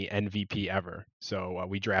and only MVP ever. So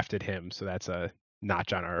we drafted him. So that's a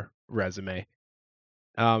notch on our resume.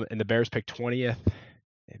 And the Bears picked 20th.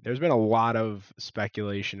 There's been a lot of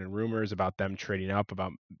speculation and rumors about them trading up,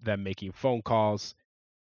 about them making phone calls.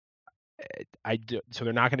 So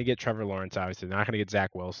they're not going to get Trevor Lawrence, obviously. They're not going to get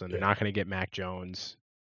Zach Wilson. They're not going to get Mac Jones.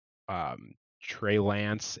 Trey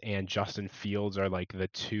Lance and Justin Fields are like the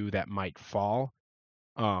two that might fall.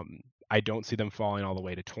 I don't see them falling all the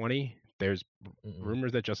way to 20. There's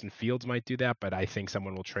rumors that Justin Fields might do that, but I think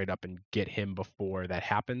someone will trade up and get him before that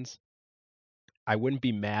happens. I wouldn't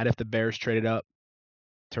be mad if the Bears traded up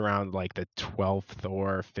to around like the 12th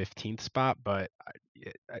or 15th spot, but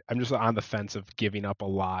I'm just on the fence of giving up a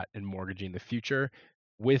lot and mortgaging the future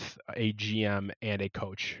with a GM and a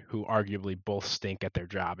coach who arguably both stink at their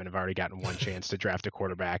job and have already gotten one chance to draft a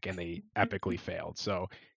quarterback and they epically failed. So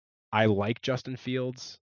I like Justin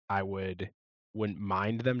Fields. I wouldn't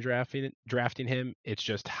mind them drafting him. It's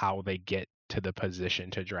just how they get to the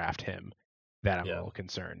position to draft him that I'm a little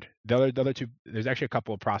concerned. The other two, there's actually a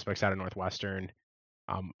couple of prospects out of Northwestern.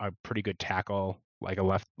 A pretty good tackle, like a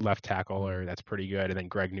left tackle, that's pretty good, and then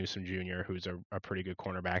Greg Newsome Jr., who's a pretty good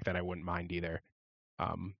cornerback that I wouldn't mind either.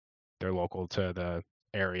 They're local to the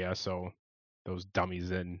area, so those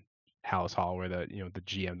dummies in Hallis Hall, where the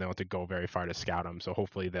GM, they don't have to go very far to scout them. So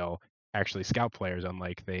hopefully they'll actually scout players,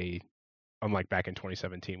 unlike back in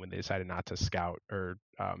 2017 when they decided not to scout or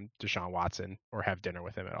Deshaun Watson or have dinner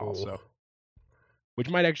with him at all. So, which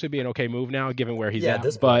might actually be an okay move now, given where he's at.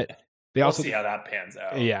 But they also see how that pans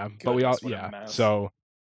out. Yeah, but so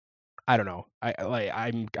I don't know.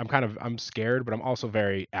 I'm scared, but I'm also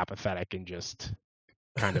very apathetic and just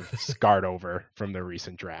kind of scarred over from the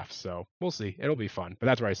recent drafts. So we'll see. It'll be fun, but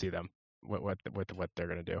that's where I see them. What they're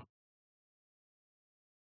gonna do.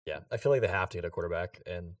 Yeah, I feel like they have to get a quarterback,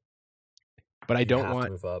 but I don't want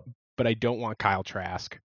to move up. But I don't want Kyle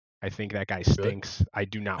Trask. I think that guy stinks. Really? I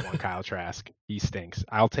do not want Kyle Trask. He stinks.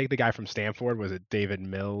 I'll take the guy from Stanford. Was it David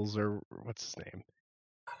Mills or what's his name?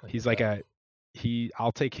 He's like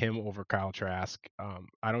I'll take him over Kyle Trask.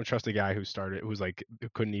 I don't trust a guy who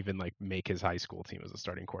couldn't even like make his high school team as a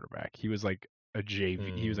starting quarterback. He was like a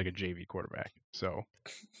JV. He was like a JV quarterback. So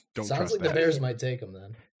don't Sounds trust like that. The Bears might take him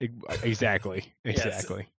then. Exactly.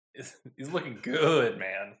 He's looking good,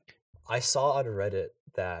 man. I saw on Reddit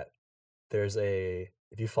that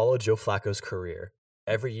if you follow Joe Flacco's career,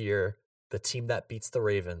 every year the team that beats the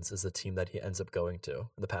Ravens is the team that he ends up going to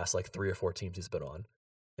in the past like 3 or 4 teams he's been on.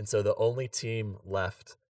 And so the only team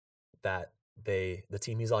left that the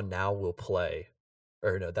team he's on now will play,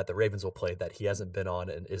 or no, that the Ravens will play that he hasn't been on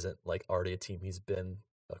and isn't like already a team he's been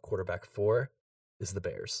a quarterback for, is the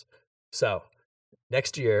Bears. So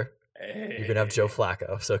next year you're gonna have Joe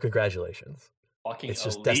Flacco. So congratulations. It's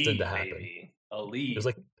just destined to happen. Baby. Elite. It was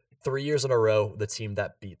like 3 years in a row, the team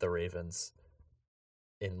that beat the Ravens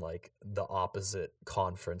in like the opposite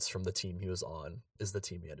conference from the team he was on is the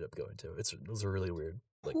team he ended up going to. It was a really weird.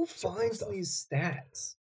 Like, who finds these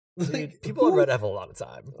stats? Dude, people on Reddit have a lot of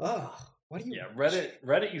time. Why do you? Yeah,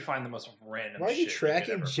 Reddit. You find the most random. Why are you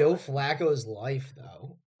tracking Joe Flacco's life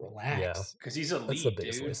though? Relax. Yeah, because he's elite,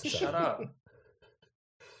 dude. Shut up.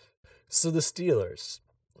 So the Steelers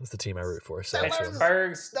was the team I root for. So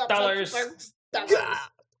Pittsburgh Steelers.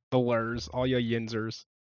 The Lurs, all you Yinzers.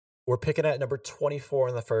 We're picking at number 24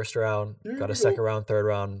 in the first round. Got a second round, third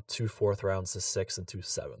round, 2 fourth rounds, to 6 and 2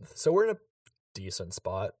 7th. So we're in a decent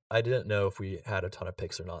spot. I didn't know if we had a ton of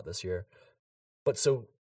picks or not this year. But so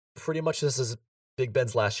pretty much this is Big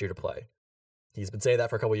Ben's last year to play. He's been saying that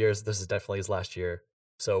for a couple of years. This is definitely his last year.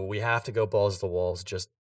 So we have to go balls to the walls, just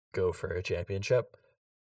go for a championship.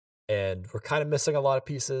 And we're kind of missing a lot of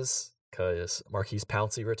pieces because Marquise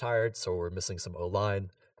Pouncey retired, so we're missing some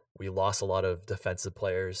O-line. We lost a lot of defensive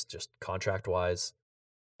players, just contract-wise.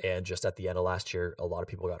 And just at the end of last year, a lot of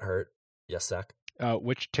people got hurt. Yes, Zach?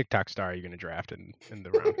 Which TikTok star are you going to draft in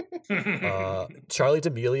the round? Charlie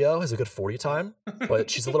D'Amelio has a good 40 time,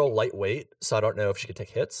 but she's a little lightweight, so I don't know if she can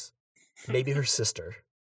take hits. Maybe her sister.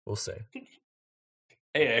 We'll see.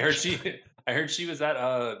 Hey, I heard she was at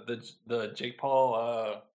the Jake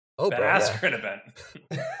Paul Oh, Ben bro, yeah. Askren event.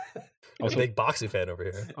 I'm Also- a big boxing fan over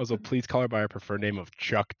here. Also, please call her by her preferred name of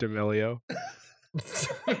Chuck D'Amelio.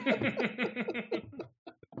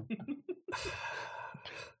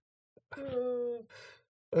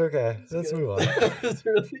 Okay, let's move on. That was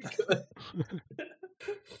really good.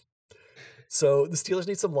 So the Steelers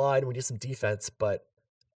need some line, we need some defense, but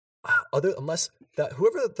whoever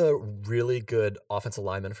the really good offensive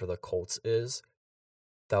lineman for the Colts is,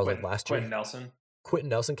 that was like last Quentin year. Nelson. Quentin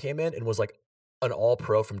Nelson came in and was like an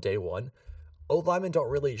all-pro from day one. O-linemen don't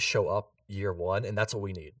really show up year one, and that's what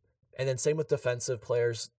we need. And then same with defensive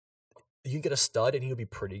players. You can get a stud, and he'll be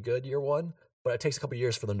pretty good year one, but it takes a couple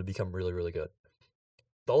years for them to become really, really good.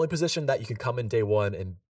 The only position that you can come in day one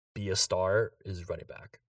and be a star is running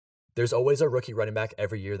back. There's always a rookie running back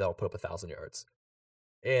every year that'll put up 1,000 yards.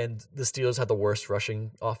 And the Steelers had the worst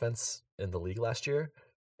rushing offense in the league last year.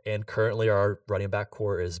 And currently our running back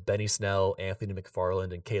core is Benny Snell, Anthony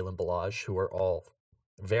McFarland, and Kalen Ballage, who are all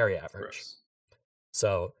very average. Gross.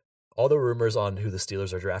 So all the rumors on who the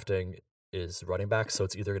Steelers are drafting is running back. So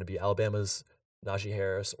it's either going to be Alabama's Najee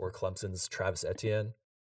Harris or Clemson's Travis Etienne,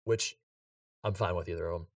 which I'm fine with either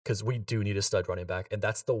of them because we do need a stud running back. And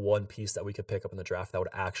that's the one piece that we could pick up in the draft that would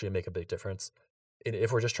actually make a big difference. And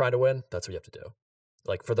if we're just trying to win, that's what you have to do.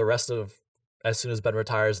 Like for the rest of, as soon as Ben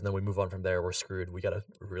retires and then we move on from there, we're screwed. We got to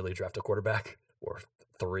really draft a quarterback or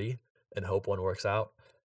 3 and hope one works out.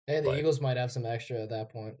 Hey, the But- Eagles might have some extra at that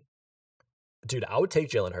point. Dude, I would take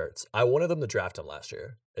Jalen Hurts. I wanted them to draft him last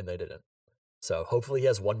year, and they didn't. So hopefully he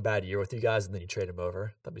has one bad year with you guys, and then you trade him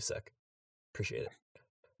over. That'd be sick. Appreciate it.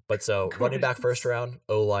 But so running back first round,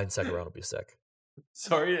 O-line second round would be sick.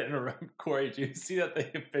 Sorry to interrupt, Corey. Do you see that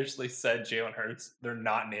they officially said Jalen Hurts? They're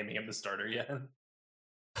not naming him the starter yet.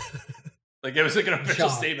 Like it was like an official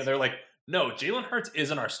Shocked. statement. They're like, "No, Jalen Hurts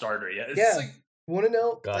isn't our starter yet." It's Yeah. like, Want to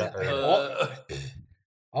know? Got it,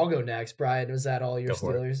 I'll go next, Brian. Was that all your Go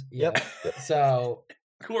for it. Steelers? Yep. So,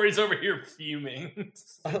 Corey's over here fuming.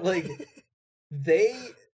 like, the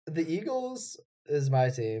Eagles is my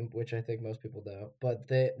team, which I think most people know, but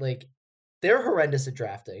they're horrendous at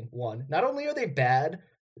drafting. One, not only are they bad,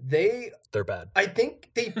 They're bad. I think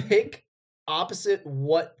they pick opposite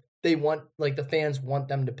what they want, like the fans want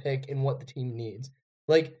them to pick and what the team needs.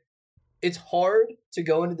 Like, it's hard to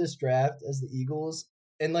go into this draft as the Eagles,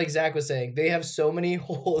 and like Zach was saying, they have so many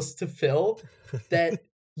holes to fill that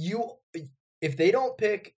if they don't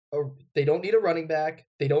pick, they don't need a running back,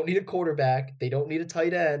 they don't need a quarterback, they don't need a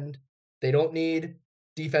tight end, they don't need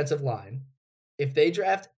defensive line. If they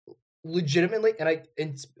draft legitimately,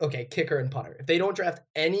 kicker and punter. If they don't draft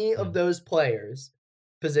any of those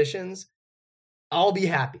positions, I'll be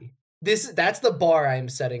happy. That's the bar I'm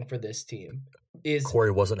setting for this team. Is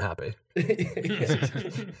Corey wasn't happy.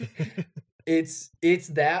 it's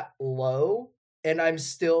that low, and I'm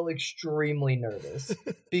still extremely nervous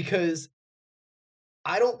because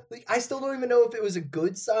I still don't even know if it was a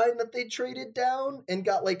good sign that they traded down and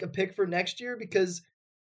got like a pick for next year, because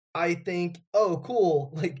I think, oh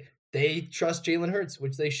cool, like they trust Jalen Hurts,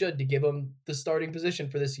 which they should, to give him the starting position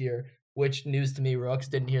for this year, which news to me, Rooks,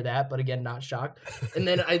 didn't hear that, but again, not shocked. And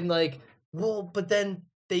then I'm like, well, but then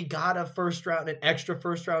they got an extra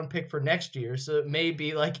first round pick for next year, so it may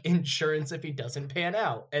be like insurance if he doesn't pan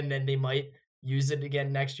out, and then they might use it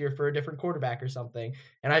again next year for a different quarterback or something.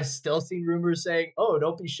 And I've still seen rumors saying, oh,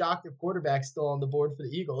 don't be shocked if quarterback's still on the board for the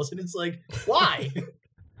Eagles. And it's like, why?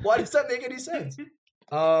 Why does that make any sense?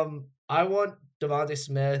 I want Devontae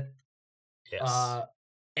Smith. Yes.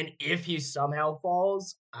 And if he somehow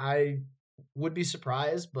falls, I would be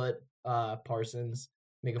surprised, but Parsons,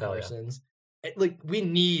 Micah Hell yeah. Parsons. Like, we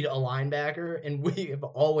need a linebacker, and we have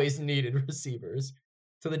always needed receivers.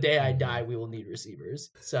 To the day I die, we will need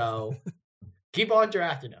receivers. So keep on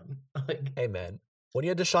drafting them. Like, Hey, man. When you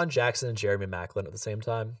had Deshaun Jackson and Jeremy Maclin at the same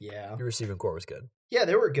time, yeah. your receiving core was good. Yeah,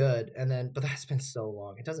 they were good. But that's been so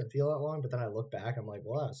long. It doesn't feel that long, but then I look back, I'm like,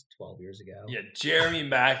 well, that was 12 years ago. Yeah, Jeremy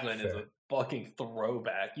Maclin is Fair. a fucking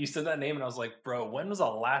throwback. You said that name, and I was like, bro, when was the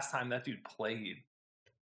last time that dude played?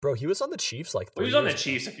 Bro, he was on the Chiefs like 3 He was on the years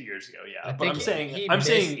ago. Chiefs a few years ago, yeah. I But think I'm he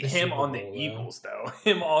saying missed the him Super on the Bowl, though. Eagles though.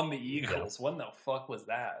 Him on the Eagles. When the fuck was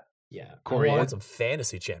that? Yeah. Corey, I I won want- some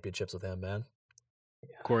fantasy championships with him, man.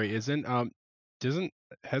 Corey, has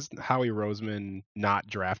Howie Roseman not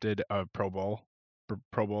drafted a Pro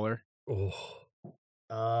Bowler?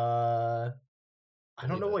 Oh, I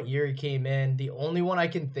don't know what year he came in. The only one I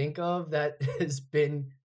can think of that has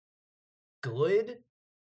been good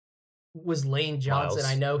was Lane Johnson.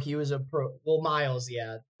 Miles. I know he was a pro. Well, Miles,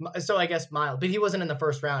 yeah. So I guess Miles, but he wasn't in the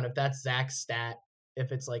first round. If that's Zach's stat,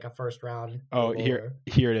 if it's like a first round. Oh, or here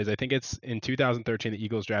lower. it is. I think it's in 2013 the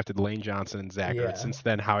Eagles drafted Lane Johnson and Zach Yeah. Ertz. Since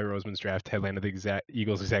then, Howie Roseman's draft had landed the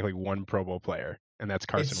Eagles exactly one Pro Bowl player, and that's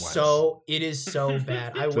Carson It's Wentz. it is so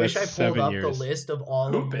bad. I So wish I that's pulled 7 up years. the list of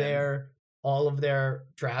all Hoopin'. of their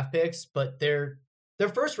draft picks, but their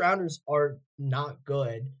first rounders are not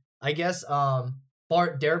good. I guess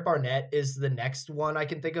Derek Barnett is the next one I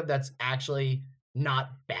can think of that's actually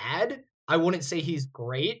not bad. I wouldn't say he's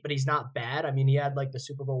great, but he's not bad. I mean, he had like the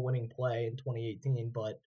Super Bowl winning play in 2018,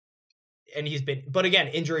 but again,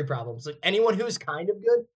 injury problems. Like anyone who's kind of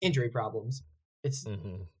good, injury problems. It's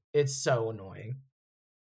Mhm. it's so annoying.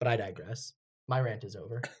 But I digress. My rant is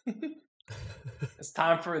over. It's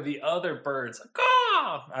time for the other birds.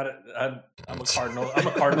 Caw! I'm a Cardinal. I'm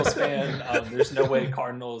a Cardinals fan. There's no way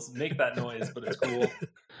Cardinals make that noise, but it's cool.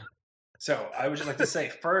 So I would just like to say,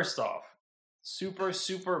 first off, super,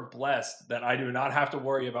 super blessed that I do not have to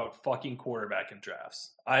worry about fucking quarterback in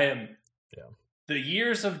drafts. I am. Yeah. The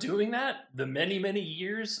years of doing that, the many, many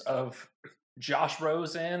years of Josh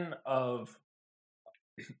Rosen, of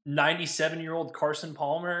 97-year-old Carson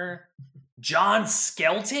Palmer, John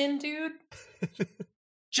Skelton, dude.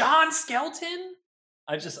 John Skelton.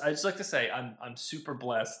 I just like to say I'm super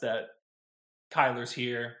blessed that Kyler's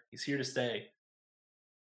here. He's here to stay.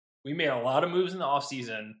 We made a lot of moves in the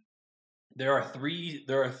offseason. There are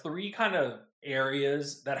three kind of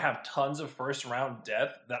areas that have tons of first round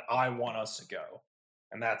depth that I want us to go.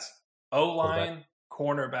 And that's O-line,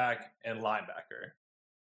 cornerback, and linebacker.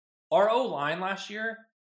 Our O-line last year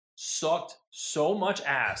sucked so much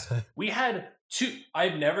ass. We had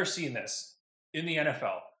I've never seen this in the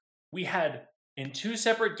NFL. We had in 2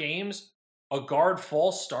 separate games a guard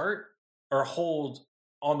false start or hold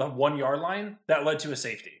on the 1 yard line that led to a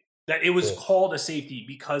safety. That it was called a safety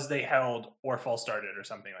because they held or false started or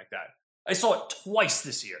something like that. I saw it twice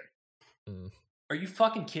this year. Are you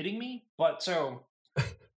fucking kidding me? But so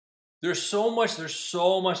there's so much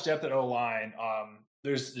depth at O-line.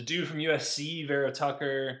 There's the dude from USC, Vera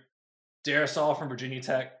Tucker, Darrisaw from Virginia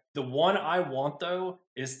Tech. The one I want though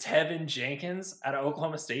is Tevin Jenkins out of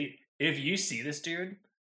Oklahoma State. If you see this dude,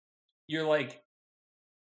 you're like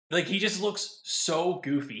he just looks so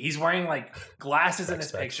goofy. He's wearing like glasses in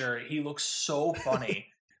his picture. He looks so funny.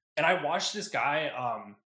 And I watched this guy.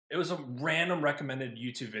 It was a random recommended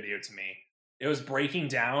YouTube video to me. It was breaking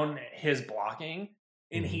down his blocking,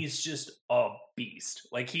 and he's just a beast.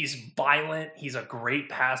 Like he's violent. He's a great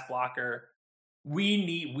pass blocker. We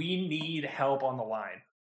need help on the line.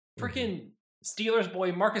 Freaking Steelers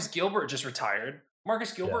boy Marcus Gilbert just retired.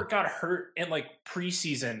 Marcus Gilbert got hurt in like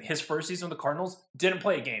preseason. His first season with the Cardinals, didn't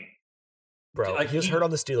play a game. Bro, Like, he was hurt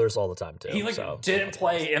on the Steelers all the time too. He didn't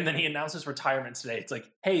play, and then he announced his retirement today. It's like,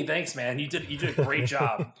 hey, thanks, man. You did a great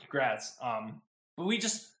job. Congrats. But we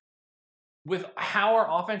just, with how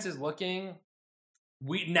our offense is looking,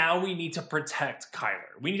 we need to protect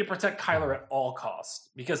Kyler. We need to protect Kyler at all costs,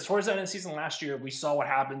 because towards the end of the season last year, we saw what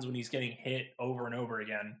happens when he's getting hit over and over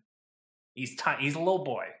again. He's a little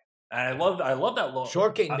boy, and I love that little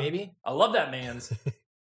Short king, baby. I love that man's,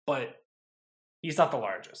 but he's not the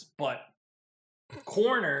largest. But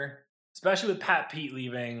corner, especially with Pat Pete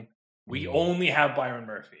leaving, we only have Byron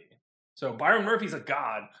Murphy. So Byron Murphy's a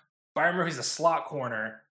god. Byron Murphy's a slot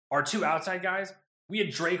corner. Our 2 outside guys, we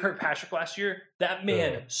had Dre Kirkpatrick last year. That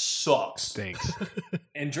man sucks. Stinks.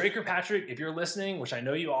 And Dre Kirkpatrick, if you're listening, which I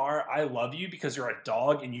know you are, I love you because you're a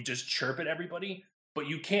dog and you just chirp at everybody. But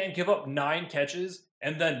you can't give up 9 catches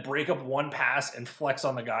and then break up 1 pass and flex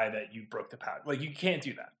on the guy that you broke the pass. Like, you can't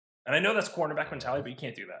do that. And I know that's cornerback mentality, but you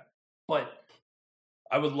can't do that. But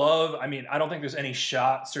I would love, I don't think there's any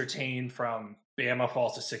shot Surtain from Bama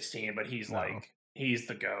falls to 16, but he's he's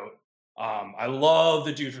the GOAT. I love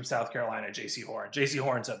the dude from South Carolina, JC Horn. JC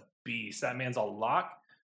Horn's a beast. That man's a lock.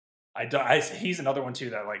 He's another one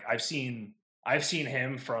too that like I've seen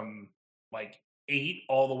him from like 8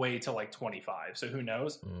 all the way to like 25. So who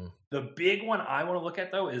knows? The big one I want to look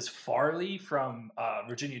at though is Farley from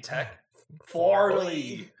Virginia Tech.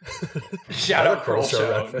 Farley. Shout out Curl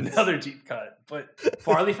Show. Another deep cut. But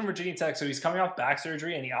Farley from Virginia Tech. So he's coming off back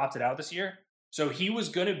surgery and he opted out this year. So he was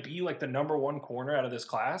going to be like the number 1 corner out of this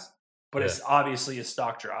class. But it's obviously his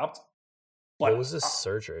stock dropped. But what was his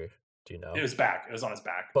surgery? Do you know? It was back. It was on his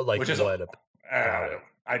back. But like, which is what?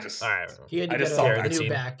 I just He had to get a new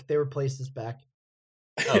back. They replaced his back.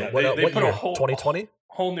 Oh, yeah, they put year? a whole 2020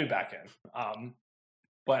 whole new back in.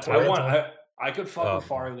 But I could fuck with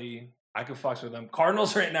Farley. I could fuck with them.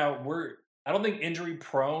 Cardinals right now, I don't think injury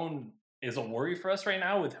prone is a worry for us right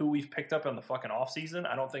now with who we've picked up in the fucking offseason.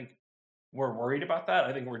 I don't think we're worried about that.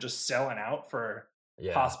 I think we're just selling out for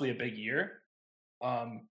possibly a big year.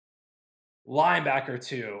 Linebacker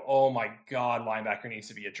too. Oh my god, linebacker needs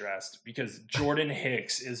to be addressed because Jordan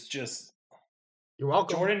Hicks is just You're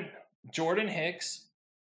welcome. Jordan Hicks.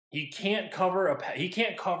 He can't cover he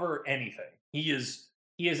can't cover anything. He is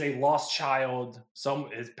a lost child.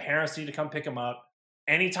 His parents need to come pick him up.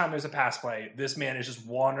 Anytime there's a pass play, this man is just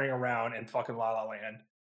wandering around in fucking La La Land.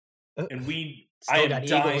 And Still got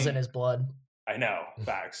Eagles in his blood. I know,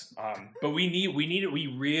 facts. But we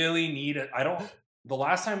really need it. The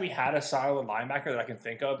last time we had a solid linebacker that I can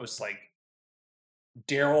think of was like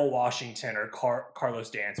Daryl Washington or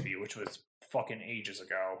Carlos Dansby, which was fucking ages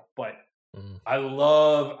ago. But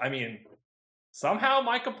somehow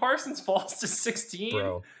Micah Parsons falls to 16.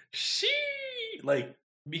 Bro.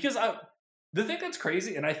 Because the thing that's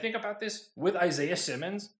crazy, and I think about this with Isaiah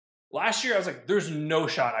Simmons, last year I was like, there's no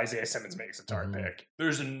shot Isaiah Simmons makes a third pick.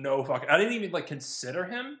 There's no fucking, I didn't even like consider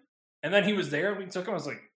him. And then he was there and we took him. I was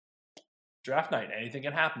like, draft night, anything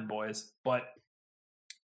can happen, boys. But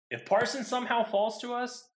if Parsons somehow falls to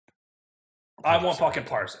us, I want fucking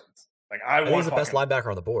Parsons. Like I want he's the best linebacker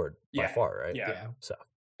on the board by far, right? Yeah. So,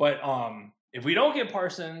 but if we don't get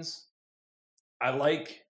Parsons, I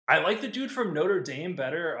like the dude from Notre Dame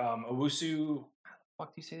better. Owusu. How the fuck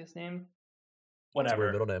do you say his name?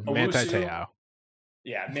 Whatever. Middle name. Manti Te'o.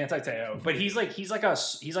 Yeah, Manti Te'o. But he's like a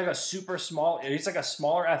super small. He's like a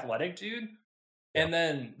smaller athletic dude. And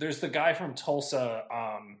then there's the guy from Tulsa.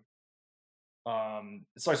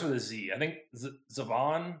 It starts with a Z. I think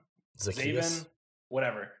Zavon, Zaven,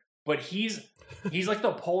 whatever. But he's like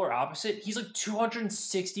the polar opposite. He's like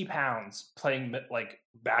 260 pounds playing like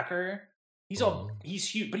backer. He's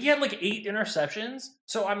huge, but he had like 8 interceptions.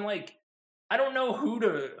 So I'm like, I don't know who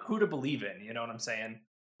to believe in. You know what I'm saying?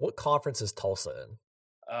 What conference is Tulsa in?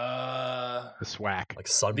 The SWAC. Like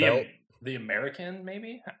Sun Belt? The American,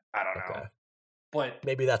 maybe? I don't know. Okay. But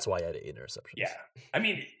maybe that's why he had 8 interceptions. Yeah. I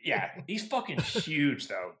mean, yeah, he's fucking huge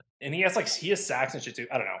though. And he has sacks and shit too.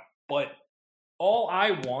 I don't know. But all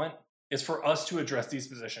I want is for us to address these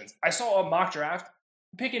positions. I saw a mock draft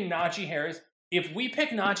picking Najee Harris. If we pick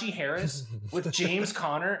Najee Harris with James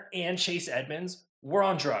Conner and Chase Edmonds, we're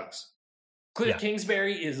on drugs. Cliff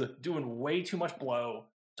Kingsbury is doing way too much blow,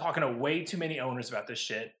 talking to way too many owners about this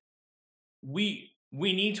shit. We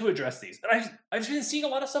need to address these. And I've been seeing a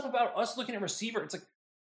lot of stuff about us looking at receiver. It's like,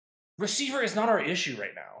 receiver is not our issue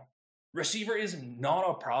right now. Receiver is not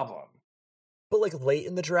a problem. But like late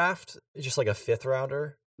in the draft, it's just like a 5th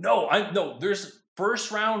rounder. No, there's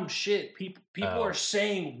first round shit. People are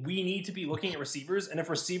saying we need to be looking at receivers, and if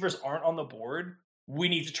receivers aren't on the board, we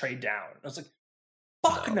need to trade down. I was like,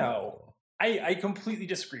 fuck no. I completely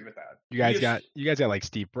disagree with that. You guys got like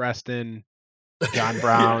Steve Breston, John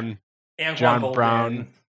Brown, John Brown,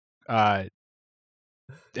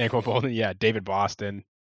 Anquan Bolden, David Boston.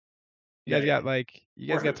 You guys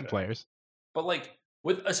got some players. But like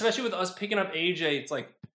especially with us picking up AJ, it's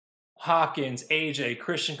like Hawkins, AJ,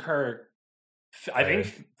 Christian Kirk. I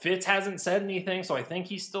think Fitz hasn't said anything, so I think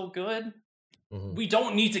he's still good. Mm-hmm. We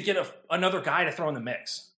don't need to get another guy to throw in the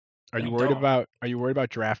mix. Are you worried about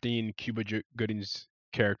drafting Cuba Gooding's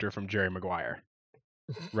character from Jerry Maguire,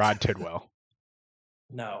 Rod Tidwell?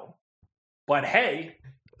 No, but hey,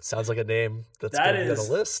 sounds like a name that's going to be on a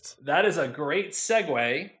list. That is a great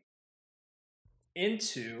segue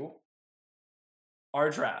into our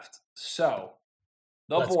draft. So,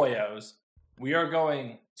 boyos, we are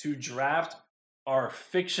going to draft our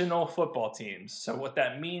fictional football teams. So what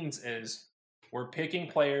that means is we're picking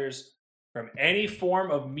players from any form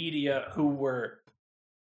of media who were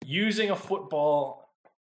using a football.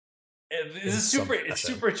 It's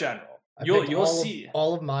super general. You'll see.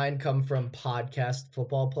 All of mine come from podcast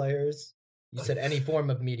football players. You said any form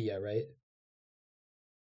of media, right?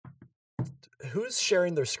 Who's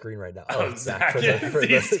sharing their screen right now? Oh, Zach.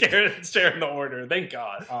 He's sharing the order. Thank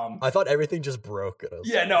God. I thought everything just broke.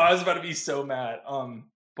 I was about to be so mad.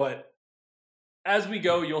 But as we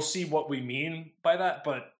go, you'll see what we mean by that.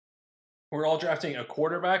 But we're all drafting a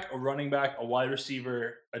quarterback, a running back, a wide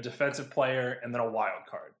receiver, a defensive player, and then a wild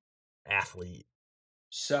card. Athlete.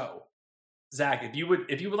 So, Zach, if you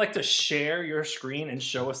would like to share your screen and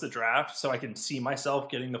show us the draft so I can see myself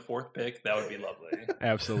getting the 4th pick, that would be lovely.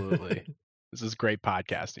 Absolutely. This is great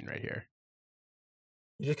podcasting right here.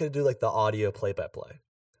 You're just going to do like the audio play-by-play.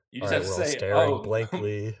 You just have to say, staring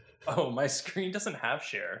blankly. Oh, my screen doesn't have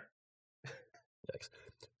share. Yikes.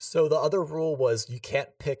 So the other rule was you can't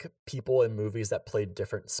pick people in movies that played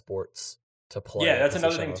different sports to play. Yeah, that's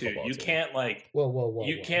another thing too. You can't whoa.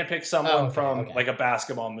 Can't pick someone from like a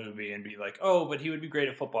basketball movie and be like, oh, but he would be great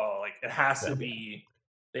at football. Like it has to be.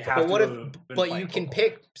 They have But you can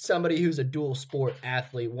pick somebody who's a dual sport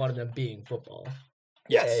athlete, one of them being football.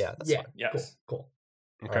 Yeah, Yes. yeah. That's Yeah. fine. Yes. Cool.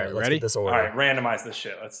 Okay, All right, let's ready? get this All order. right, randomize this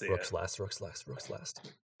shit. Let's see Rooks it. last. Rooks last. Rooks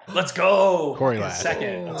last. Let's go. Corey Fucking last.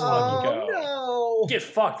 second. Let's Oh fucking go. no! Get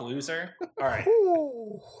fucked, loser. All right.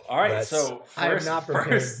 Ooh. All right. Let's So I am first, not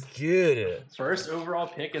prepared. get it. first overall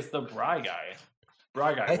pick is the Bry guy.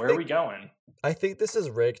 Bry guy, I where are we think- going? I think this is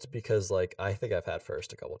rigged because, like, I think I've had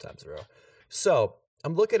first a couple times in a row. So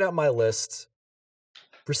I'm looking at my list.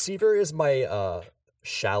 Receiver is my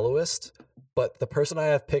shallowest, but the person I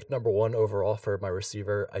have picked number 1 overall for my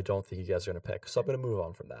receiver, I don't think you guys are going to pick. So I'm going to move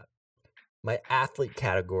on from that. My athlete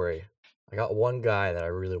category, I got one guy that I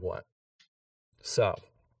really want. So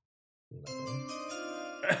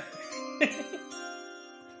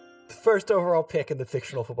the first overall pick in the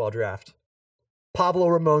fictional football draft, Pablo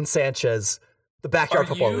Ramon Sanchez, the Backyard Are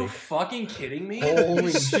Football you League. fucking kidding me?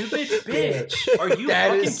 Holy Stupid bitch. Are you That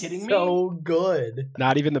fucking is kidding me? so good.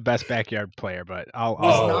 Not even the best backyard player, but I'll.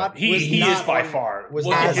 Was Oh, not- he was is not by on- far. was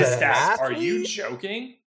Look not at his as an stats. Are you athlete?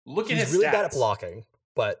 joking? Look at He's his really stats. bad at blocking,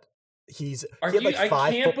 but he Are had you- like I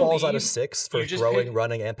 5 can't footballs out believe of 6 for you just throwing, picked-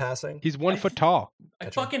 running, and passing. He's 1 I foot f- tall. I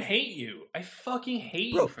Gotcha. fucking hate you. I fucking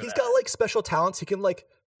hate Bro, you for he's that. got like special talents. He can like,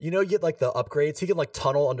 you know, you get like the upgrades. He can like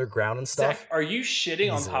tunnel underground and stuff. Zach, are you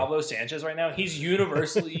shitting on Easily. Pablo Sanchez right now? He's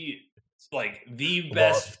universally like the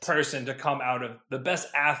best Loved. person to come out of the best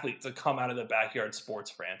athlete to come out of the backyard sports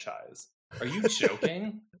franchise. Are you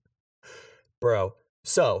joking? Bro,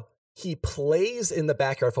 so he plays in the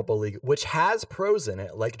Backyard Football League, which has pros in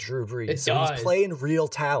it, like Drew Brees. It so does. he's playing real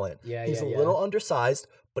talent. Yeah, He's yeah, a yeah. little undersized,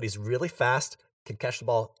 but he's really fast, can catch the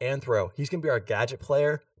ball and throw. He's going to be our gadget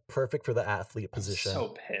player, perfect for the athlete position. I'm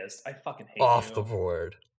so pissed. I fucking hate Off you. the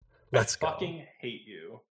board. Let's I go. fucking hate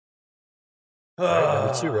you. All right,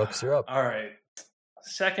 number 2, Rooks, you're up. All right.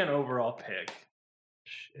 Second overall pick.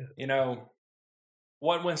 Shit. You know,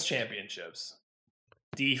 what wins championships?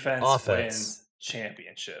 Defense Offense. wins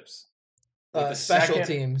championships. With the Special second-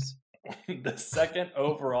 teams. The second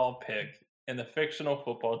overall pick in the fictional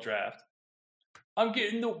football draft. I'm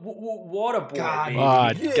getting the water boy, God. baby.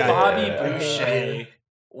 Oh, Yeah. Bobby Yeah. Boucher.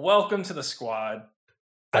 Welcome to the squad.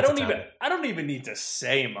 That's a I don't even need to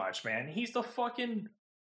say much, man. He's the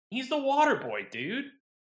water boy, dude.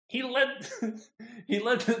 He led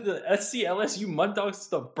the SCLSU Mud Dogs to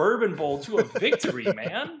the Bourbon Bowl to a victory,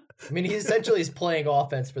 man. I mean, he essentially is playing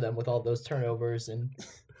offense for them with all those turnovers and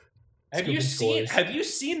Have you scooping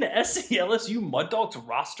scores. seen the SCLSU Mud Dogs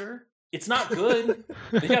roster? It's not good.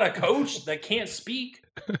 They got a coach that can't speak.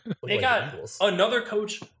 Look They like got Eagles. another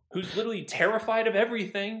coach who's literally terrified of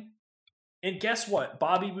everything. And guess what?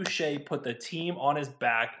 Bobby Boucher put the team on his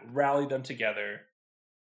back, rallied them together,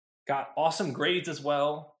 got awesome grades as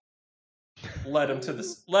well. Led him to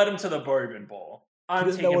the Bourbon Bowl. He I'm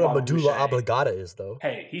doesn't know taking what a Bobby medulla Boucher. oblongata is, though.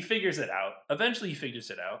 Hey, he figures it out. Eventually, he figures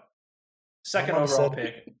it out. Second mama overall said-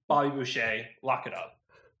 pick, Bobby Boucher. Lock it up.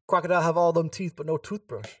 Crocodile have all them teeth, but no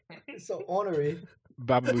toothbrush. so ornery.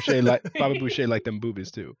 Baba Boucher like them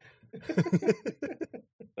boobies too.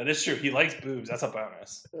 That is true. He likes boobs. That's a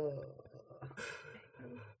bonus.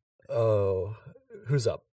 Oh, who's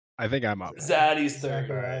up? I think I'm up. Zaddy's third.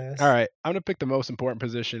 All right. Zacharias. All right, I'm gonna pick the most important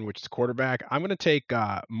position, which is quarterback. I'm gonna take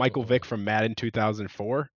Michael Vick from Madden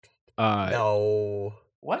 2004. No.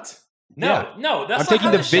 What? Yeah. No, that's I'm not taking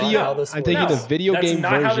how the this shit video. how works. this I'm taking the No, video that's game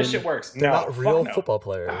not version. how this shit works. They're No, not fuck real no. football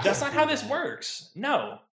players. That's not how this works.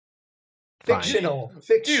 No. Fine. Fictional. Dude,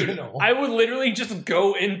 Fictional. I would literally just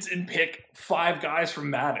go in and pick 5 guys from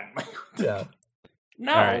Madden. Yeah.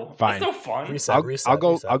 No, All right, fine. that's no fun. Reset, I'll reset,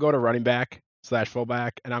 go. reset. I'll go to running back /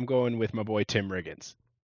 fullback, and I'm going with my boy Tim Riggins.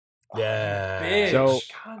 Yeah. Bitch. So,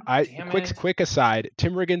 God damn it. Quick aside.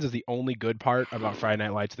 Tim Riggins is the only good part about Friday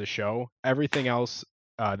Night Lights, the show. Everything else,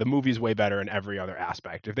 the movie's way better in every other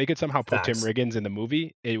aspect. If they could somehow put Facts. Tim Riggins in the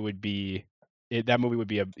movie, it would be. That movie would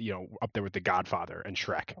be up there with The Godfather and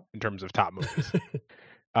Shrek in terms of top movies.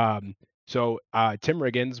 So Tim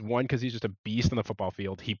Riggins, one, because he's just a beast on the football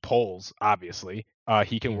field. He pulls, obviously.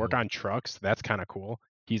 He can work on trucks. That's kind of cool.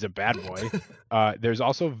 He's a bad boy. There's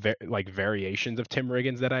also variations of Tim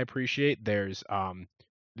Riggins that I appreciate. There's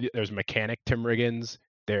mechanic Tim Riggins.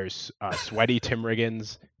 There's sweaty Tim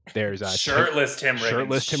Riggins. There's Shirtless Tim Riggins.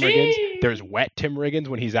 shirtless Tim Riggins. There's wet Tim Riggins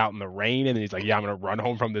when he's out in the rain and he's like, "Yeah, I'm gonna run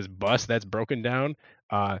home from this bus that's broken down."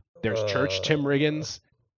 There's church Tim Riggins.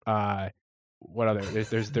 What other?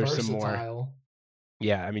 There's some more. Versatile.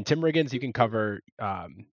 Yeah, I mean Tim Riggins, you can cover.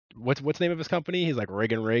 What's the name of his company? He's like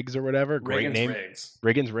Riggin Riggs or whatever. Great Riggins name. Riggs.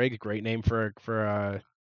 Riggins Riggs, great name for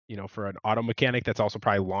an auto mechanic that's also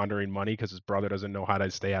probably laundering money because his brother doesn't know how to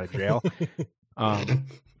stay out of jail.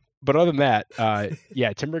 But other than that,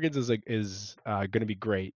 yeah, Tim Riggins is going to be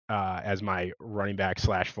great as my running back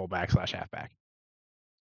 / fullback / halfback.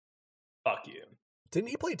 Fuck you. Didn't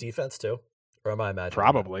he play defense too? Or am I imagining?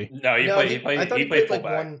 Probably. No, he No, played. I thought He he played played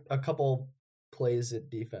like fullback. a couple plays at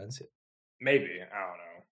defense. Maybe, I don't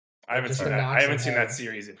know. I haven't Just seen the that. knocks I haven't and seen that head.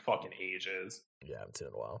 series in fucking ages. Yeah, I haven't seen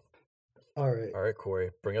it in a while. All right. All right,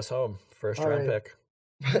 Corey, bring us home. First All round right.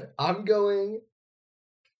 pick. I'm going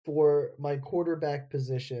for my quarterback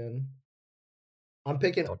position. I'm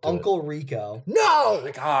picking Don't do it. Uncle Rico. No! Oh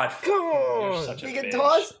my god, Come you're on! such a He can bitch.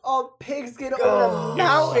 toss a pigskin over God. the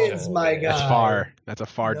mountains, You're my such a guy. That's far. That's a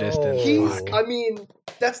far distance. He's, Fuck. I mean,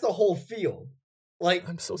 that's the whole field. Like,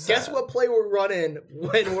 I'm so sad. guess what play we're running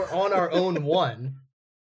when we're on our own one?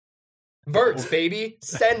 Verts, baby.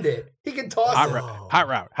 Send it. He can toss Hot it. route. Hot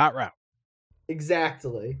route. Hot route.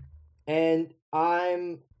 Exactly. And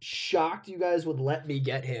I'm shocked you guys would let me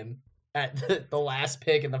get him at the last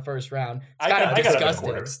pick in the first round. It's I kind got- of I got other disgusting.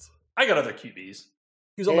 quarterbacks. I got other QBs.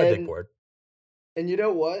 He's on my big And- board. And you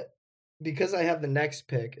know what? Because I have the next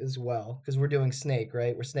pick as well, because we're doing snake,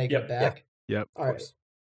 right? We're snaking Yep, it back. Yep. All right.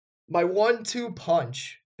 My 1-2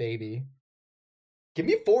 punch, baby. Give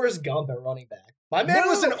me Forrest Gump at running back. My man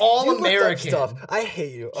was an No, you looked up All-American. Stuff. I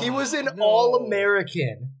hate you. He Oh, was an no.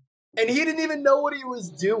 All-American. And he didn't even know what he was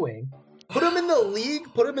doing. Put him in the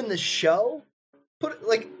league, put him in the show, put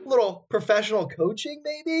like little professional coaching,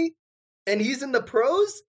 maybe. And he's in the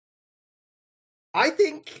pros. I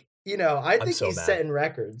think, I think so he's mad. setting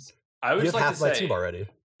records. I You would have like half to my say, team already.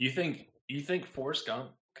 you think Forrest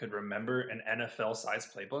Gump could remember an NFL size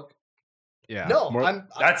playbook? Yeah. No, More-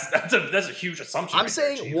 That's a huge assumption. I'm right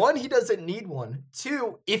there, saying Chief. one, he doesn't need one.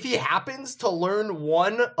 Two, if he happens to learn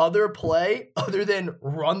one other play other than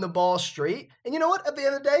run the ball straight, and you know what? At the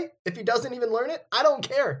end of the day, if he doesn't even learn it, I don't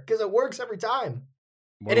care because it works every time.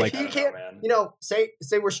 more And like if he I don't know, can't, man.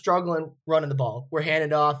 say we're struggling running the ball, we're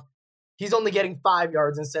handed off. He's only getting 5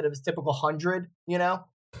 yards instead of his typical 100.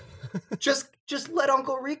 Just let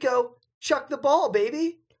Uncle Rico chuck the ball,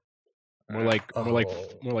 baby. more like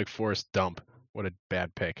Oh. Forrest Dump. What a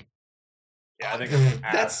bad pick. Yeah, I think that's an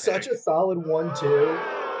That's ass such a solid 1-2.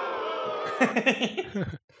 pick.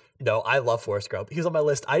 No, I love Forrest Gump. He was on my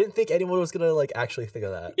list. I didn't think anyone was gonna actually think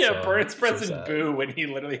of that. Yeah, so, Burns so Spreads sad. and boo when he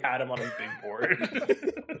literally had him on his big board.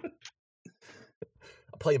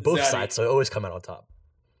 I'm playing both Zaddy. sides, so I always come out on top.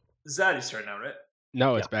 Zaddy's turn now, right?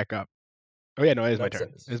 No, it's back up. Oh yeah, no, it is my That's turn.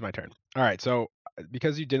 it. It is my turn. All right, so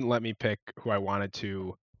because you didn't let me pick who I wanted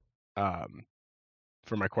to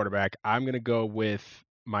for my quarterback, I'm gonna go with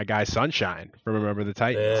my guy Sunshine from Remember the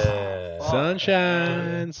Titans. Yeah. Fuck.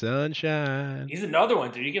 Sunshine. He's another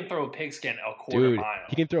one, dude. He can throw a pigskin a quarter Dude, mile.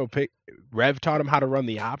 he can throw a pick. Rev taught him how to run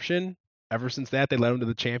the option. Ever since that, they led him to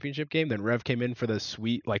the championship game. Then Rev came in for the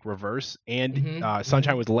sweet reverse, and Mhm,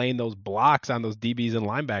 Sunshine was laying those blocks on those DBs and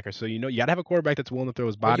linebackers. So you got to have a quarterback that's willing to throw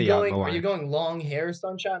his body out in the Are line. you going long hair,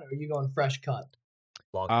 Sunshine, or are you going fresh cut?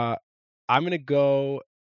 Long. I'm gonna go.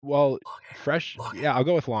 Well, Long hair. fresh. Long Yeah, I'll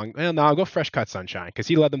go with long. Well, no, I'll go fresh cut Sunshine because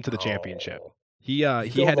he led them to the championship. Oh. He You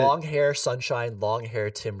he go had long hair, Sunshine, long hair,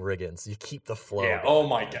 Tim Riggins. You keep the flow. Yeah. going. Oh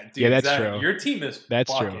my god, dude. Yeah, that's Zed, true. Your team is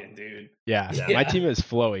That's true. fucking, dude. yeah. Yeah. My team is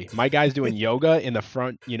flowy. My guy's doing yoga in the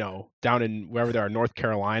front. Down in wherever they are, North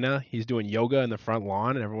Carolina. He's doing yoga in the front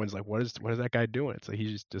lawn, and everyone's like, "What is that guy doing?" It's like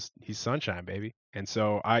he's Sunshine, baby. And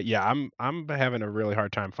so I'm having a really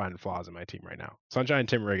hard time finding flaws in my team right now. Sunshine and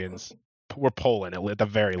Tim Riggins, we're polling at the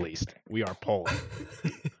very least. We are polling.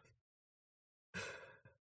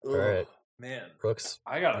 All right. Ugh, man. Brooks.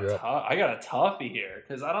 I got You're a I got a toughie here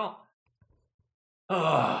because I don't.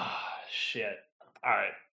 Oh shit! All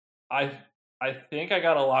right, I think I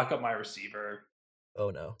gotta lock up my receiver. Oh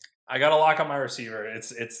no. I gotta lock up my receiver.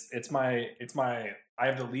 It's my. I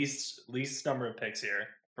have the least number of picks here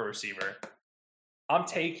for receiver. I'm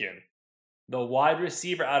taking the wide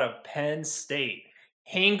receiver out of Penn State,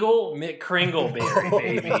 Hangle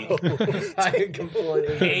McCringleberry, baby. I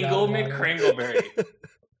completely Hangle forgot about it. McCringleberry.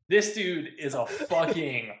 This dude is a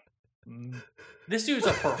fucking. This dude's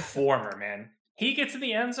a performer, man. He gets in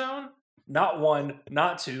the end zone, not one,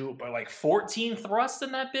 not two, but 14 thrusts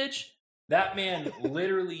in that bitch. That man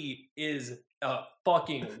literally is a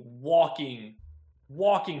fucking walking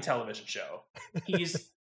television show.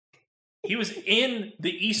 He was in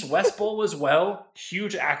the East-West Bowl as well.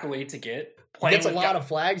 Huge accolade to get. He gets a lot of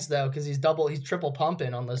flags though because he's triple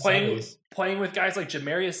pumping on those Sundays. playing with guys like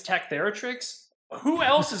Jamarius Tech Theratrix. Who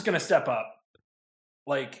else is going to step up?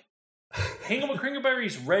 Hangle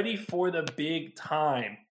McCringleberry's ready for the big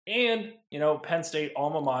time. And, Penn State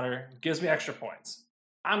alma mater gives me extra points.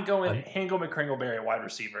 I'm going Hangle McCringleberry wide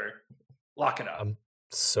receiver. Lock it up. I'm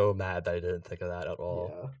so mad that I didn't think of that at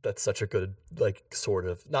all. Yeah. That's such a good, sort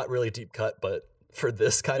of, not really deep cut, but for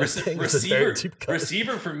this kind of thing, it's a very deep cut.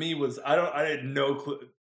 Receiver for me was I had no clue.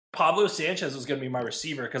 Pablo Sanchez was going to be my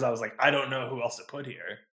receiver because I was like, I don't know who else to put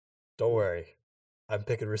here. Don't worry. I'm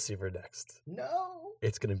picking receiver next. No.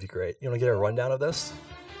 It's going to be great. You want to get a rundown of this?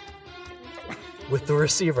 With the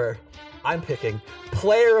receiver, I'm picking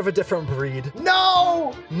player of a different breed.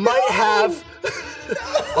 No. Might No! have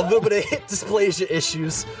a little bit of hip dysplasia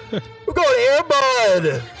issues. We're going Air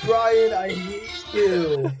Bud. Brian, I hate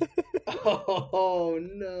you. Oh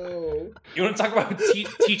no. You want to talk about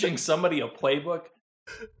teaching somebody a playbook?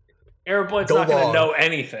 Airbud's Go not going to long. know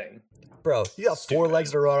anything. Bro, you got 4 Stupid.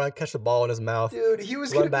 legs to run on, catch the ball in his mouth. Dude, he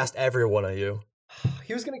was Run gonna past every one of you.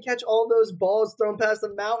 he was gonna catch all those balls thrown past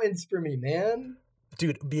the mountains for me, man.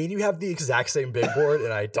 Dude, me and you have the exact same big board,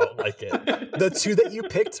 and I don't like it. The 2 that you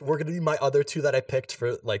picked were going to be my other 2 that I picked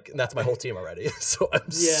for, like, and that's my whole team already. So I'm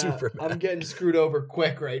Yeah, super mad. I'm getting screwed over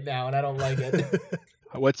quick right now, and I don't like it.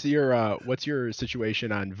 What's your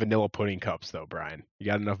situation on vanilla pudding cups though, Brian? You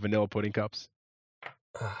got enough vanilla pudding cups?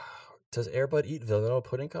 Does Air Bud eat vanilla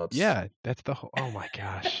pudding cups? Yeah, that's the whole. Oh my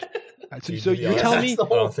gosh. So, Dude, so to be you're honest, telling That's me the I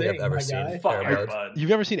whole don't think thing, I've ever my seen guy. Fuck Air Bud. Airbud. you've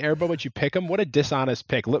never seen Airbud, but you pick him? What a dishonest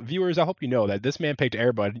pick. Look, viewers, I hope you know that this man picked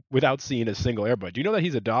Airbud without seeing a single Airbud. Do you know that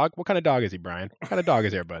he's a dog? What kind of dog is he, Brian? What kind of dog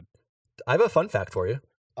is Airbud? I have a fun fact for you.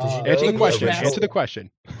 Did you know Answer the the question. original- Answer the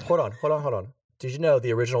question. Hold on. Did you know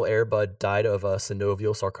the original Air Bud died of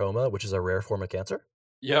synovial sarcoma, which is a rare form of cancer?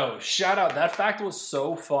 Yo, shout out. That fact was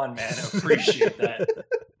so fun, man. I appreciate that.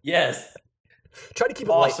 Yes. Try to keep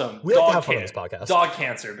it Awesome. light. We like to Dog have fun on can- this podcast. Dog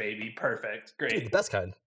cancer, baby. Perfect. Dude, the Great. best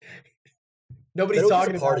kind. Nobody's It'll keep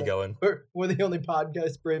talking the party about it. going. We're the only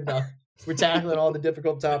podcast brave enough. We're tackling all the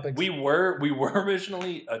difficult topics. We were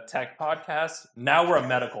originally a tech podcast. Now we're a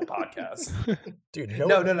medical podcast. Dude,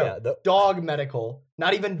 No. Yeah, Dog medical,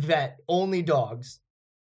 not even vet, only dogs.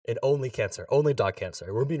 and only cancer. Only dog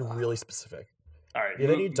cancer. We're being really specific. All right. You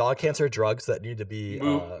have any dog cancer drugs that need to be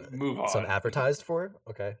Move on. some advertised for?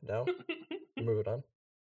 Okay, no. Move it on.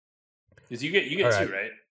 Because you get All 2, right.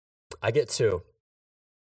 right? I get 2.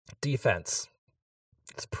 Defense.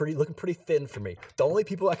 It's looking pretty thin for me. The only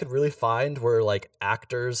people I could really find were like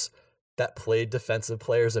actors that played defensive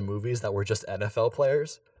players in movies that were just NFL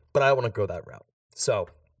players, but I don't want to go that route. So,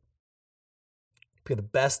 be the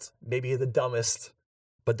best, maybe the dumbest,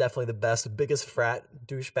 but definitely the best, biggest frat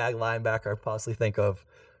douchebag linebacker I possibly think of.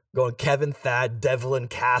 Going Kevin Thad Devlin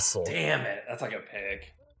Castle. Damn it. That's like a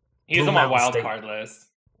pick. He was Blue on my Mountain wild State. card list.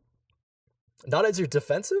 Not as your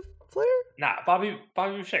defensive player? Nah, Bobby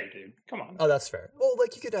Boucher, dude. Come on. Oh, that's fair. Well,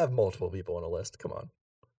 like you could have multiple people on a list. Come on.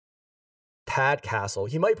 Tad Castle.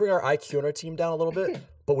 He might bring our IQ on our team down a little bit,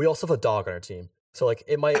 but we also have a dog on our team. So like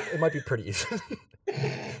it might be pretty even.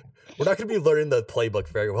 We're not going to be learning the playbook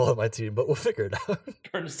very well on my team, but we'll figure it out.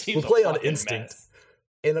 Burns team's We'll play a on fucking instinct. mess.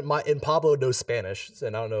 And Pablo knows Spanish,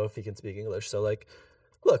 and I don't know if he can speak English. So like,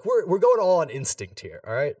 look, we're going all on instinct here.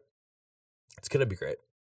 All right, it's gonna be great.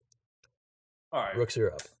 All right. Rooks,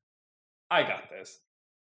 you're up. I got this.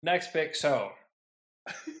 Next pick. So,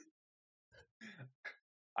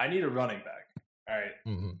 I need a running back. All right.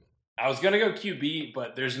 Mm-hmm. I was going to go QB,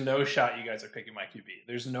 but there's no shot you guys are picking my QB.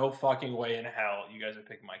 There's no fucking way in hell you guys are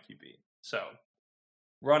picking my QB. So,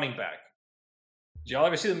 running back. Did y'all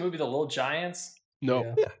ever see the movie The Little Giants?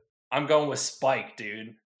 No. Yeah. I'm going with Spike,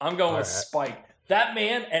 dude. I'm going with Alright. Spike. That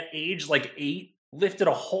man at age like 8 lifted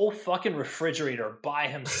a whole fucking refrigerator by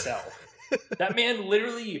himself. That man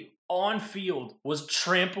literally on field was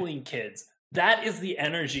trampling kids. That is the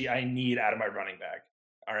energy I need out of my running back.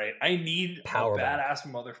 All right. I need Power a back. badass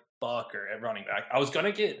motherfucker at running back. I was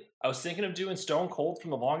thinking of doing Stone Cold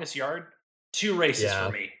from the longest yard. 2 races Yeah.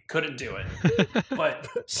 for me. Couldn't do it. But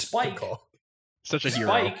Good Spike, call. Such a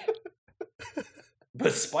hero.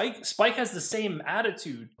 Spike has the same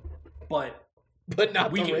attitude, but But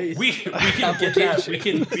not we the can, race. we can get that.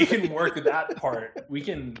 Application. We can work that part. We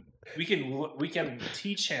can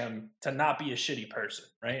teach him to not be a shitty person,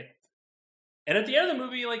 right? And at the end of the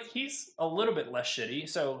movie, like he's a little bit less shitty,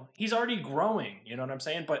 so he's already growing. You know what I'm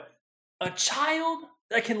saying? But a child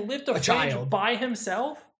that can lift a fridge child. by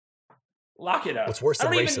himself, lock it up. What's worse I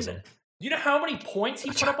than don't racism? you know how many points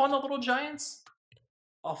he put up on the Little Giants?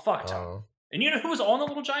 Oh fuck, Tom. Oh. And you know who was on the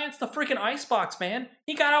Little Giants? The freaking icebox, man.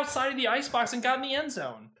 He got outside of the icebox and got in the end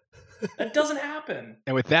zone. That doesn't happen.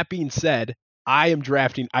 And with that being said, I am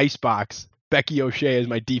drafting Icebox Becky O'Shea as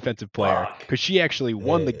my defensive player Fuck. because she actually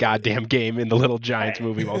won the Hey. goddamn game in the Little Giants Hey.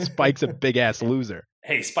 movie, while Spike's a big ass loser.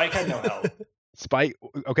 Hey, Spike had no help. Spike.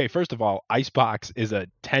 Okay, first of all, Icebox is a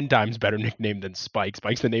 10 times better nickname than Spike.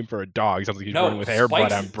 Spike's the name for a dog. Sounds like he's No, running with Airbud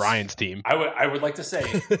Spike's- on Brian's team. I would like to say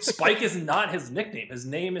Spike is not his nickname. His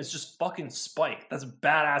name is just fucking Spike. That's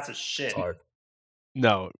badass as shit. It's hard.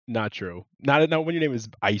 No, not true. Not when your name is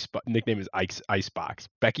nickname is Icebox.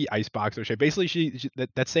 Becky Icebox O'Shea. Basically,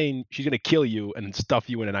 that's saying she's gonna kill you and stuff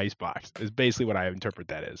you in an icebox. Is basically what I interpret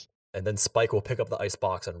that as. And then Spike will pick up the ice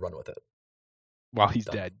box and run with it. While he's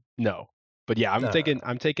Done. dead. No, but yeah, I'm No. taking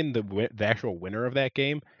the actual winner of that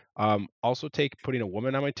game. Also putting a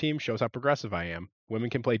woman on my team shows how progressive I am. Women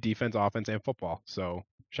can play defense, offense, and football. So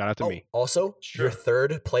shout out to me. Also, Sure. your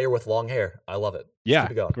third player with long hair. I love it. Just Yeah,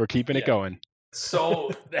 keep it going. we're keeping it Yeah. going.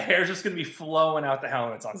 So the hair's just gonna be flowing out the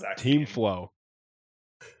helmets on Zach's Team flow.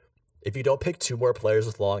 If you don't pick 2 more players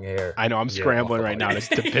with long hair, I know I'm you're scrambling off the right now money.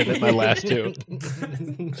 to pivot my last two.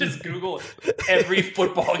 Just Google every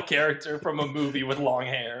football character from a movie with long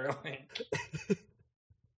hair.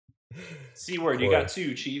 C-word, you got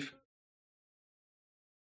 2, Chief.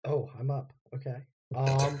 Oh, I'm up. Okay.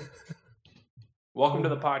 Welcome to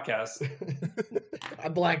the podcast. I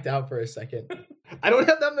blacked out for a second. I don't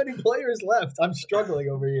have that many players left. I'm struggling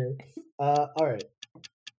over here. All right.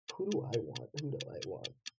 Who do I want?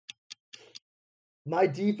 My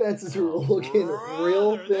defense is looking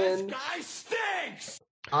real thin. This guy stinks.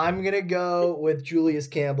 I'm gonna go with Julius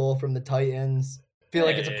Campbell from the Titans. Feel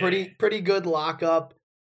like it's a pretty good lockup.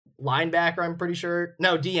 Linebacker, I'm pretty sure.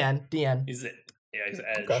 No, DN. He's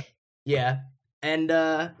edge. Okay. Yeah. And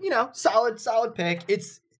solid pick.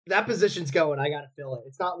 It's that position's going. I gotta fill it.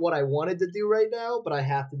 It's not what I wanted to do right now, but I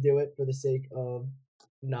have to do it for the sake of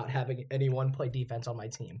not having anyone play defense on my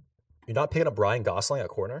team. You're not picking up Brian Gosling at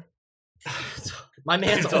corner? My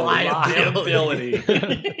man's It's a liability.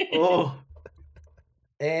 Oh.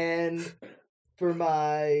 And for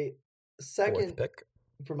my Fourth pick.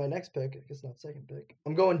 for my next pick, I guess not second pick,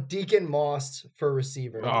 I'm going Deacon Moss for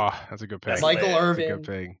receiver. Oh, that's a good pick. Michael That's That's a Irvin good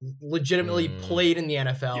pick. legitimately played in the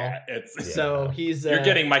NFL. Yeah, it's So he's you're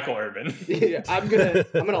getting Michael Irvin. yeah, I'm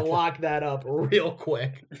gonna lock that up real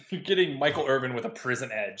quick. You're getting Michael Irvin with a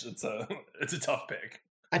prison edge. It's a tough pick.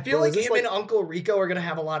 I feel Well, like is him this and Uncle Rico are gonna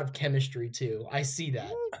have a lot of chemistry too. I see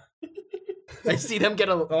that. I see them get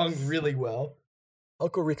along really well.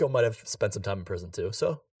 Uncle Rico might have spent some time in prison too,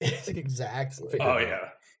 so Exactly. Figure Oh it out.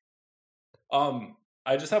 yeah.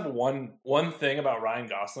 I just have one thing about Ryan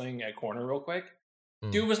Gosling at corner real quick.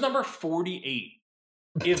 Mm. Dude was number 48.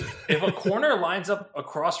 If a corner lines up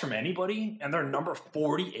across from anybody and they're number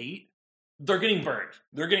 48, they're getting burned.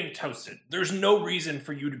 They're getting toasted. There's no reason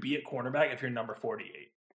for you to be at cornerback if you're number 48.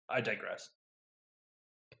 I digress.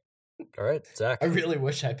 All right, Zach. I really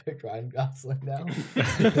wish I picked Ryan Gosling now.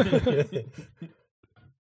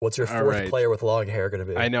 What's your All fourth right. player with long hair going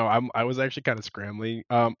to be? I know. I was actually kind of scrambling.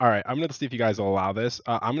 All right, I'm gonna see if you guys will allow this.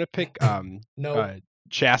 I'm gonna pick No.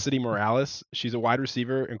 Chastity Morales. She's a wide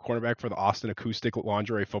receiver and cornerback for the Austin Acoustic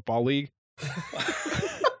Lingerie Football League.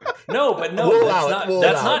 No, but no, We'll that's allow it. not. We'll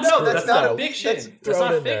that's allow not. it. No, That's that's not not a- fiction. that's That's thrown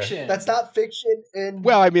not in there. fiction. That's not fiction. And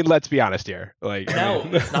Well, I mean, let's be honest here. Like, No,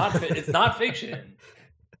 it's not. It's not fiction.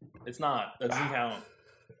 It's not. That doesn't count.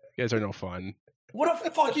 you guys are no fun. What a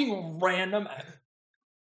fucking random,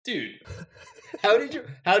 dude. how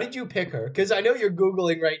did you pick her? Because I know you're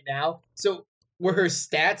Googling right now. So were her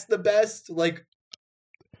stats the best? Like,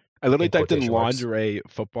 I literally In typed in quotation marks. lingerie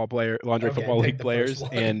football Okay, football pick league the players,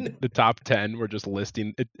 first one. and the top 10 were just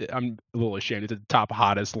listing. I'm a little ashamed. It's the top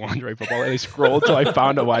hottest lingerie football. And I scrolled till I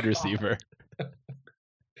found a wide receiver.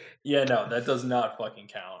 Yeah, no, that does not fucking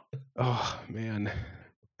count. Oh man.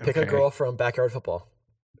 Pick a Okay. girl from backyard football.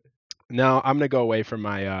 No, I'm gonna go away from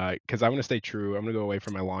my because I'm gonna stay true. I'm gonna go away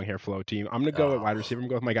from my long hair flow team. I'm gonna go at wide Oh. receiver. I'm gonna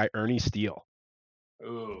go with my guy Ernie Steele.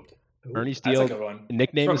 Ooh, Ernie that's Steele a good one.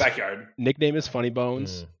 nickname From is backyard. Funny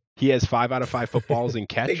Bones. Mm. He has 5 out of 5 footballs in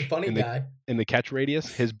catch big funny in the guy. in the catch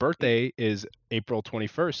radius. His birthday is April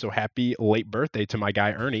 21st, so happy late birthday to my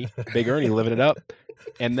guy Ernie. Big Ernie living it up.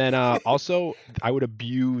 And then also I would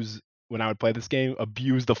abuse when I would play this game,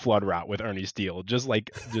 abuse the flood route with Ernie Steele. Just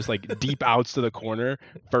like deep outs to the corner,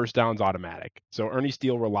 first downs automatic. So Ernie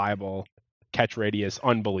Steele reliable, catch radius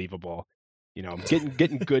unbelievable. You know,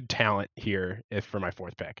 getting good talent here for my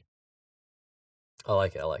fourth pick. I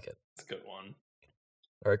like it. I like it. That's a good one.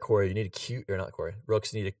 All right, Corey, you need a Q, or not Corey.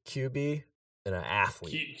 Rooks, you need a QB and an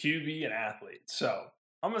athlete. QB and athlete. So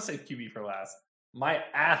I'm gonna say QB for last. My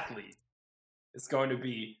athlete is going to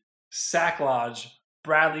be Sack Lodge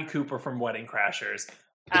Bradley Cooper from Wedding Crashers.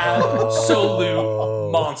 Absolute Oh.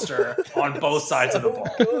 monster on both sides of the ball.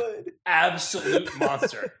 Good. Absolute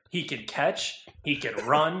monster. He can catch. He can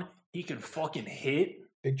run. He can fucking hit.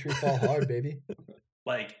 Big tree fall hard, baby.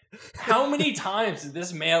 Like, how many times did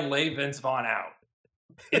this man lay Vince Vaughn out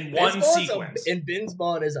in one Vince Vaughn's sequence? and Vince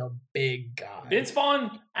Vaughn is a big guy. Vince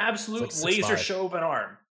Vaughn, absolute It's like laser 6'5". show of an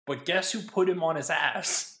arm. But guess who put him on his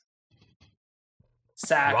ass?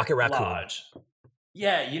 Sack Rocket Raccoon. Lodge.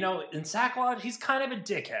 Yeah, in Zach Lodge, he's kind of a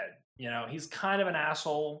dickhead. He's kind of an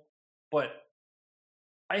asshole, but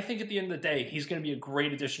I think at the end of the day, he's going to be a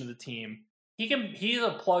great addition to the team. He's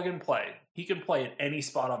a plug and play. He can play at any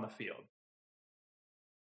spot on the field.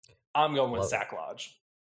 I'm going with Zach Lodge.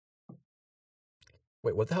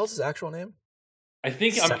 Wait, what the hell's his actual name? I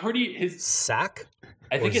think Sack?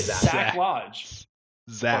 I think it's Zach Lodge.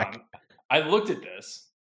 Zach. Hold on. I looked at this.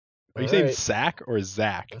 Are you saying Sack or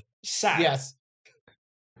Zach? Sack. Yes.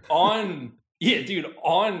 On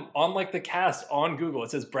like the cast on Google,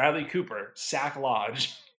 it says Bradley Cooper, Sack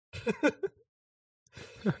Lodge.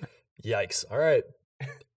 Yikes. All right.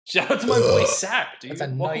 Shout out to my boy Sack, dude. That's a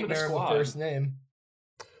Welcome nightmare to of the a squad. first name.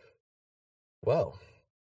 Well.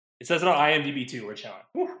 It says it on IMDb too. We're chilling.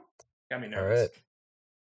 Whew. Got me nervous. All right.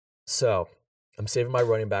 So, I'm saving my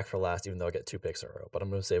running back for last, even though I get 2 picks in a row. But I'm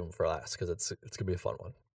going to save him for last because it's going to be a fun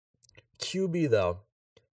one. QB, though.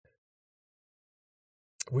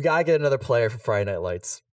 We got to get another player for Friday Night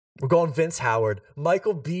Lights. We're going Vince Howard.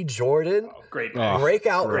 Michael B. Jordan. Oh, great pick. Oh,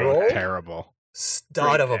 Breakout great role. Terrible. Stud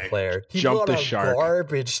Great of a pick. player. He Jumped put the on a shark.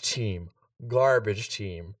 Garbage team.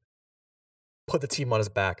 Put the team on his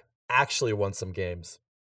back. Actually won some games.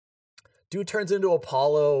 Dude turns into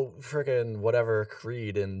Apollo freaking whatever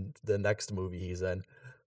Creed in the next movie he's in.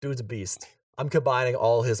 Dude's a beast. I'm combining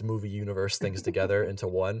all his movie universe things together into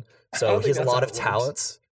one. I So don't he has think a lot of that's how it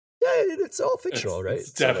works. talents. Yeah, it's all fictional, right?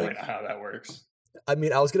 It's So, definitely like, not how that works. I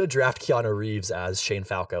mean, I was gonna draft Keanu Reeves as Shane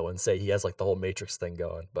Falco and say he has like the whole Matrix thing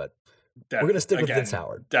going, but we're gonna stick with Vince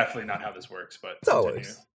Howard. Definitely not how this works, but That's how it continue.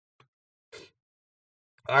 works.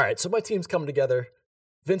 All right, so my team's coming together.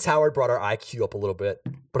 Vince Howard brought our IQ up a little bit,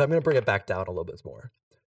 but I'm going to bring it back down a little bit more.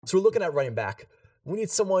 So we're looking at running back. We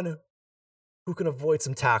need someone who can avoid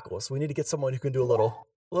some tackles. We need to get someone who can do a little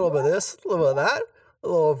bit of this, a little bit of that, a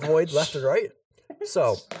little avoid left and right.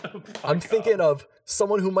 So I'm thinking of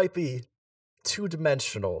someone who might be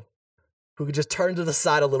 2-dimensional, who could just turn to the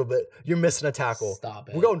side a little bit. You're missing a tackle. Stop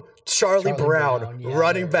it. We're going Charlie Brown, yeah,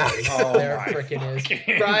 running there back. it is. Oh There my freaking is.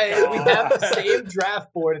 fucking Brian, we have the God. same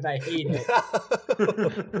draft board and I hate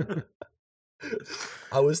it.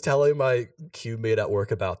 I was telling my Q mate at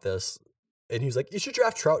work about this, and he was like, "You should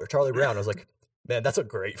draft Charlie Brown." I was like, "Man, that's a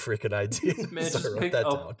great freaking idea." Man, So I just wrote pick that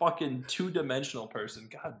a down. fucking 2-dimensional person.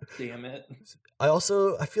 God damn it. I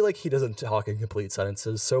feel like he doesn't talk in complete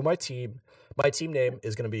sentences. So my team name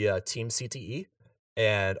is going to be Team CTE,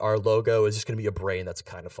 and our logo is just going to be a brain that's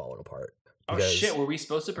kind of falling apart. Oh because- shit, were we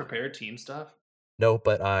supposed to prepare team stuff? No,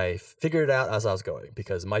 but I figured it out as I was going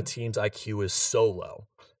because my team's IQ is so low.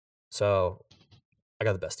 So I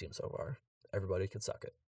got the best team so far. Everybody can suck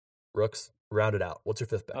it. Rooks, round it out. What's your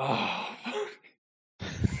 5th pick? Oh, fuck.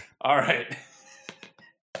 All right.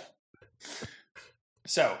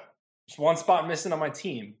 So, just one spot missing on my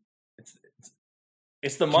team.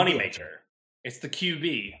 It's the QB. moneymaker. It's the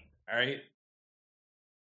QB. All right.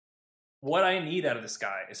 What I need out of this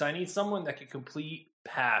guy is I need someone that can complete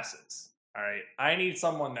passes. All right. I need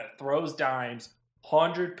someone that throws dimes,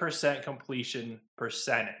 100% completion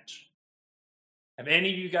percentage. Have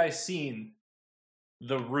any of you guys seen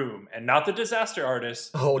The Room? And not The Disaster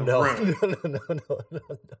Artist. Oh The no. Room, No.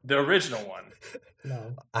 the original one.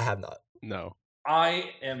 No. I have not. No.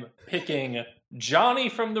 I am picking Johnny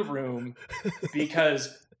from The Room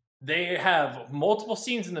because they have multiple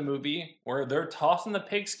scenes in the movie where they're tossing the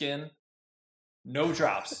pigskin, no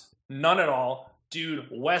drops, none at all. Dude,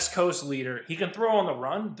 West Coast leader. He can throw on the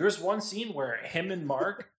run. There's one scene where him and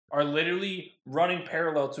Mark are literally running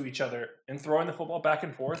parallel to each other and throwing the football back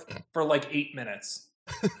and forth for like 8 minutes.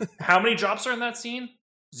 How many drops are in that scene?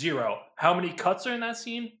 0. How many cuts are in that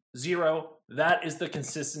scene? 0. That is the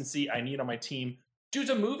consistency I need on my team. Dude's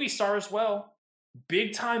a movie star as well.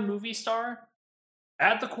 Big time movie star.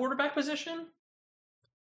 At the quarterback position,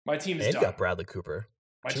 my team is And done. got Bradley Cooper.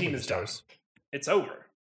 My 2 team movie is done. stars. It's over.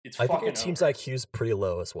 It's I think fucking your team's over. IQ is pretty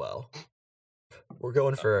low as well. We're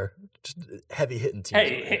going for just heavy hitting teams. over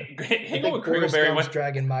here. Hey, I Hingle think Boris McCringleberry Gump's went.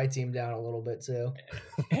 dragging my team down a little bit too.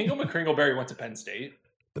 Hingle McCringleberry went to Penn State.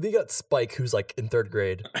 But then you got Spike, who's like in 3rd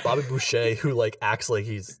grade. Bobby Boucher, who like acts like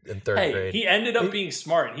he's in 3rd Hey, grade. he ended He- up being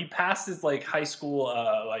smart. He passed his like high school,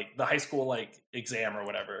 the high school exam or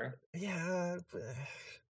whatever. Yeah, but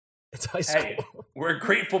it's high school. Hey, we're a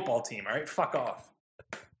great football team. All right, fuck off.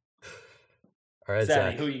 All right, Zaddy,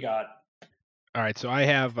 Zach. who you got? All right, so I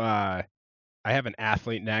have an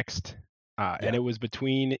athlete next, Yeah. and it was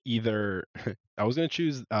between either I was gonna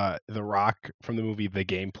choose The Rock from the movie The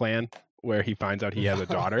Game Plan, where he finds out he has a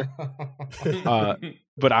daughter,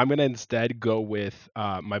 but I'm gonna instead go with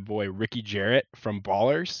my boy Ricky Jarrett from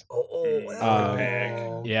Ballers. Oh, Um,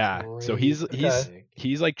 pick. Yeah, so great he's pick.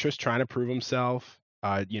 he's like just trying to prove himself.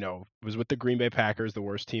 was with the Green Bay Packers, the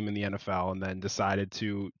worst team in the NFL, and then decided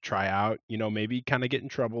to try out, maybe kind of get in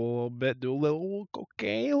trouble a little bit, do a little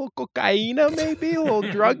cocaine, a little cocaina, maybe a little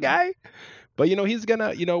drug guy. But he's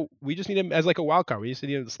gonna, we just need him as like a wild card. We just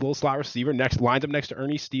need him this little slot receiver lines up next to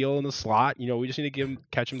Ernie Steele in the slot. We just need to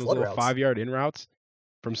catch him those little 5-yard in routes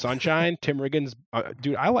from Sunshine. Tim Riggins,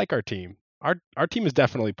 dude, I like our team. Our team is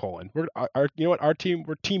definitely pulling. Our team,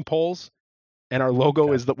 we're team polls. And our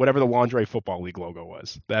logo is whatever the Lingerie Football League logo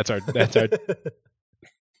was. That's our.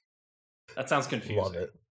 That sounds confusing. Love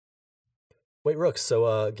it. Wait, Rook.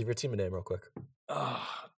 So, give your team a name real quick.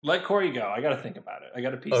 Let Corey go. I got to think about it. I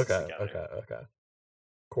got to piece this together. Okay.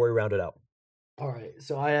 Corey, round it out. All right.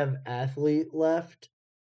 So I have athlete left.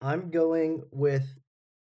 I'm going with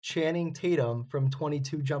Channing Tatum from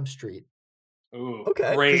 22 Jump Street. Ooh,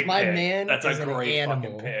 okay. Great my pick. man That's is a an great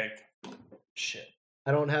animal. fucking pick. Shit.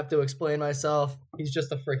 I don't have to explain myself. He's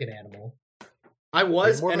just a freaking animal. I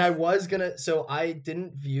was gonna. So I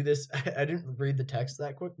didn't view this. I didn't read the text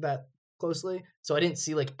that closely. So I didn't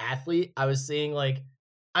see like athlete. I was seeing like,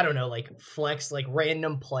 I don't know, like flex, like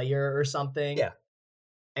random player or something. Yeah.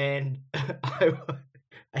 And I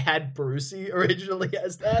had Brucey originally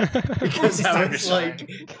as that because I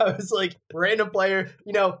was like random player.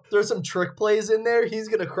 Throw some trick plays in there. He's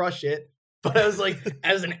gonna crush it. But I was like,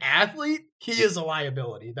 as an athlete, he is a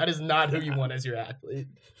liability. That is not who you want as your athlete.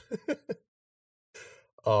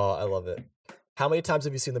 Oh, I love it. How many times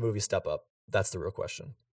have you seen the movie Step Up? That's the real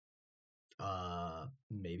question.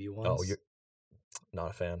 Maybe once. Oh, you're not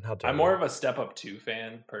a fan. How dare I'm more of a Step Up 2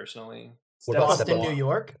 fan, personally. What about Boston, Step Up? New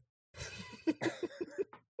York.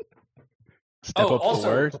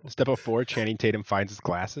 Step Up 4, Channing Tatum finds his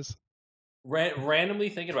glasses. Randomly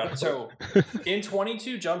thinking about it. So, in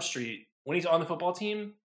 22 Jump Street, when he's on the football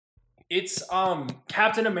team, it's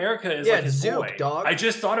Captain America is like his Zook, boy. dog. I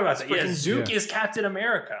just thought about that. Yeah, freaking Zook is Captain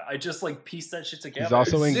America. I just like pieced that shit together. He's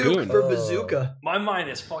also in Zook Goon. for Bazooka. My mind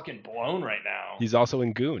is fucking blown right now. He's also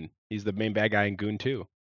in Goon. He's the main bad guy in Goon 2.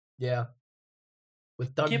 Yeah. With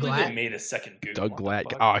I Doug can't believe they Glatt. made a second Goon. Doug What the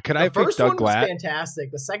Glatt. fuck? Oh, could I The have picked first Doug one was Glatt?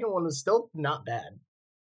 fantastic. The second one was still not bad.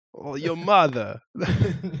 Well, your mother. Do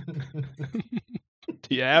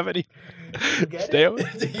you have any? You get Stay it? away.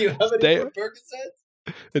 Do you have Stay- any more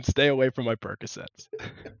Percocets? And stay away from my Percocets.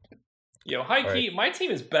 Yo, high key, Right. my team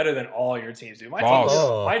is better than all your teams, dude.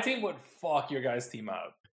 False. My team would fuck your guys' team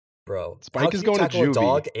up. Bro, Spike how is can going you to tackle a juvie.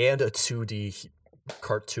 dog and a 2D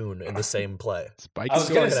cartoon in the same play? Spike I is was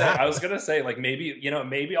going gonna gonna say, happen. like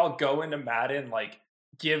maybe I'll go into Madden, like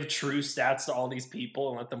give true stats to all these people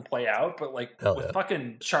and let them play out. But like Hell with yeah.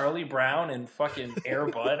 fucking Charlie Brown and fucking Air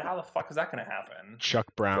Bud, how the fuck is that gonna happen? Chuck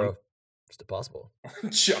Brown. Bro, it's impossible.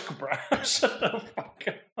 Chuck Brown, shut the fuck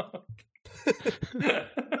up.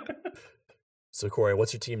 So, Corey,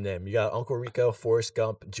 what's your team name? You got Uncle Rico, Forrest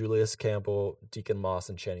Gump, Julius Campbell, Deacon Moss,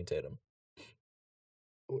 and Channing Tatum.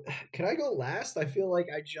 Can I go last? I feel like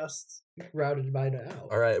I just routed mine out.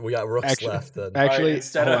 All right, we got Rooks Actually- left. Then. All right, Actually,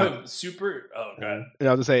 instead hold of on. super, oh god, And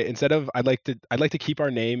I was gonna say instead of I'd like to keep our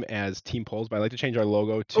name as Team Polls, but I'd like to change our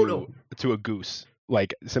logo to Oh, no. to a goose,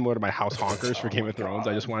 like similar to my House Honkers for Oh Game my of Thrones.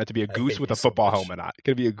 I God. just want it to be a I goose hate with you a so football much. helmet on it.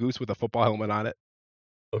 Gonna be a goose with a football helmet on it.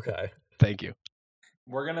 Okay. Thank you.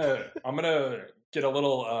 I'm gonna get a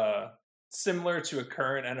little similar to a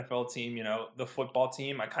current NFL team. The football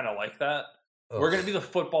team. I kind of like that. We're Ugh. gonna be the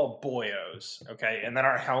football boyos, okay? And then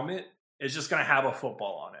our helmet is just gonna have a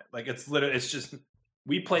football on it. Like it's just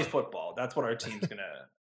we play football. That's what our team's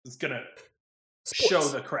gonna show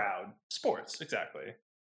Sports. the crowd. Sports, exactly.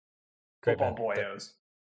 Great, Football man. boyos.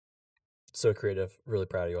 So creative. Really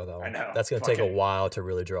proud of you on that one. I know. That's going to take a Fucking- while to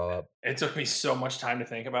really draw up. It took me so much time to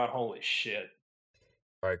think about. Holy shit.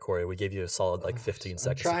 All right, Corey, we gave you a solid like 15 I'm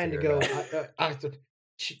seconds. trying to figure go. it out.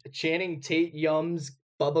 Channing Tate Yums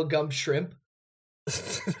Bubba Gum Shrimp.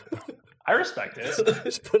 I respect it.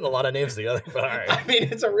 Just putting a lot of names together, but all I right. mean,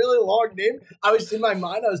 it's a really long name. I was in my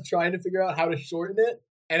mind. I was trying to figure out how to shorten it,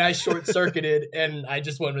 and I short circuited, and I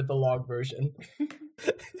just went with the long version.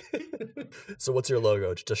 So what's your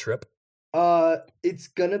logo? Just a shrimp? It's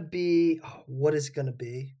gonna be. What is it gonna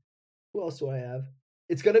be? Who else do I have?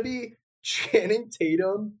 It's gonna be Channing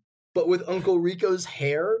Tatum, but with Uncle Rico's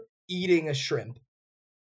hair eating a shrimp.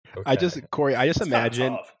 Okay. Corey, I just It's kinda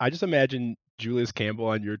imagine tough. Julius Campbell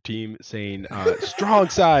on your team saying strong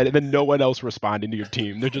side, and then no one else responding to your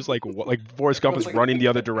team. They're just like Forrest Gump is running the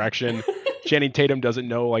other direction. Channing Tatum doesn't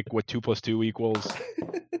know like what 2 + 2 equals,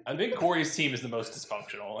 I think Corey's team is the most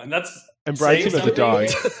dysfunctional, and that's and Brian's team saying has a dog.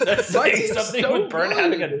 something- That's My saying team's something so with Burn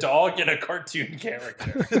having a good. dog and a cartoon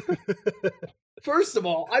character. First of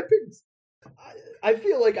all, I picked. I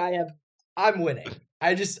feel like I'm winning.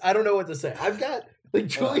 I don't know what to say. I've got Like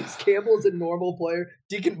Julius Campbell is a normal player.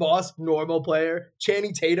 Deacon Moss, normal player.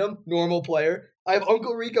 Channing Tatum, normal player. I have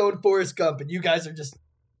Uncle Rico and Forrest Gump, and you guys are just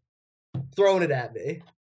throwing it at me.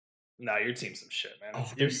 Nah, your team's some shit, man.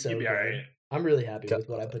 Oh, they're so You'll be good. alright. I'm really happy with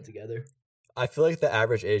what I put together. I feel like the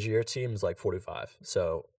average age of your team is like 45.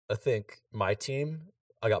 So I think my team,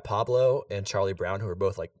 I got Pablo and Charlie Brown, who are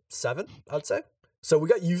both like 7, I'd say. So we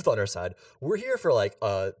got youth on our side. We're here for like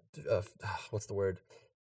what's the word?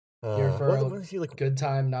 Here for what is he, like, Good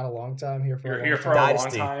time, not a long time. Here for You're a here long for time. a long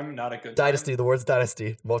Dynasty. time, not a good dynasty. time. The word's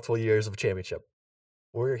dynasty. Multiple years of championship.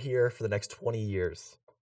 We're here for the next 20 years.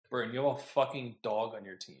 Burn, you have a fucking dog on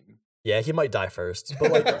your team. Yeah, he might die first,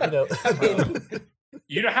 but like I mean,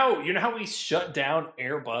 You know how we shut down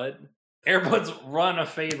Airbud? Airbud's run a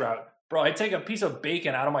fade route. Bro, I take a piece of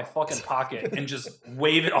bacon out of my fucking pocket and just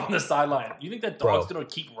wave it on the sideline. You think that dog's Bro. gonna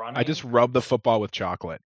keep running? I just rub the football with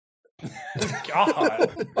chocolate.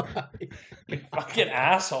 God, you fucking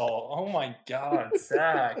asshole. Oh my god,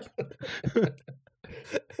 Zach.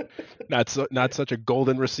 Not such a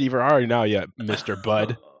golden receiver are you now yet, Mr.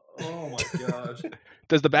 Bud. Oh my gosh.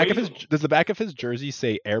 Does the Wait. back of his jersey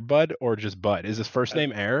say Air Bud or just Bud? Is his first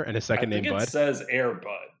name Air and his second I name think Bud? it says Airbud.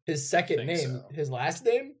 his second think name, so. his last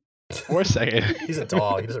name, Or second. he's a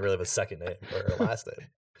dog. He doesn't really have a second name or a last name.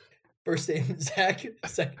 first name Zach,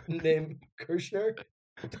 second name Kirshner.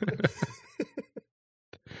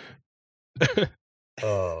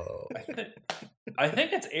 Oh, I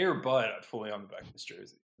think it's Airbud fully on the back of his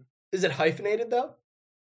jersey. Is it hyphenated though?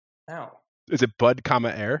 No. Is it Bud,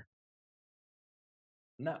 Air?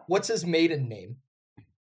 No. What's his maiden name?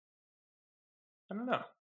 I don't know.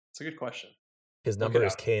 It's a good question. his Look number it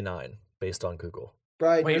is up. K9 based on Google.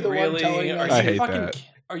 Brian, Wait, you're the one really? telling Are us. I you hate fucking that.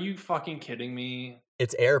 Are you fucking kidding me?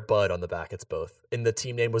 It's Air Bud on the back. It's both. And the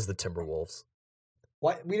team name was the Timberwolves.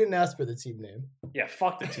 Why we didn't ask for the team name? Yeah,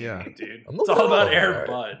 fuck the team Yeah. name, dude. I'm It's looking all about it up. Air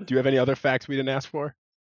Alright. Bud. Do you have any other facts we didn't ask for?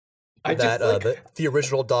 I That just like, the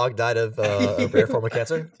original dog died of a rare form of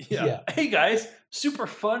cancer. Yeah. Yeah. Hey guys, super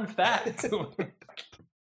fun fact.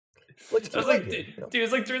 Like, It was like, dude, it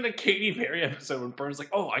was like during the Katy Perry episode when Burns like,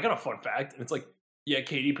 "Oh, I got a fun fact," and it's like, "Yeah,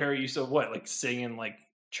 Katy Perry used to what, like, sing in like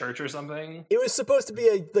church or something." it was supposed to be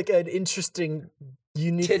an interesting,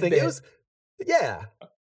 unique thing. Tidbit. It was, yeah.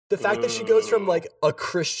 The fact that she goes from like a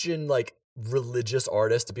Christian, like religious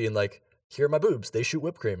artist to being like, "Here are my boobs. They shoot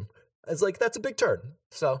whipped cream." It's like that's a big turn.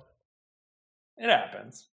 So It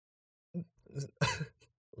happens.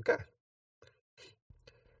 okay.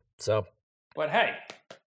 So But hey,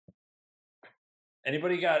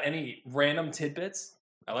 anybody got any random tidbits?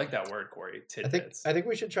 I like that word, Corey. Tidbits. I think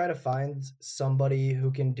we should try to find somebody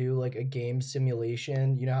who can do like a game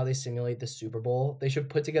simulation. You know how they simulate the Super Bowl? They should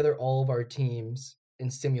put together all of our teams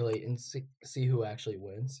and simulate and see who actually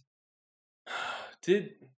wins.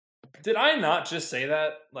 Did I not just say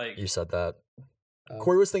that? Like, you said that. Uh,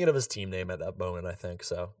 Corey was thinking of his team name at that moment, I think.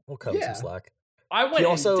 So we'll cut him Yeah. some slack. I went He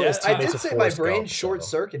also in is depth. I teammates did with say my Forrest brain Gump, so- short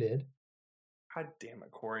circuited. God damn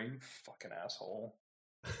it, Corey! You fucking asshole.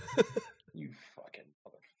 You fucking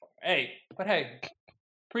motherfucker. Hey, but hey,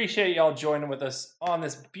 appreciate y'all joining with us on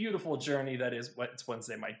this beautiful journey that is It's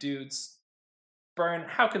Wednesday, my dudes. Burn,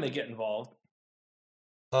 how can they get involved?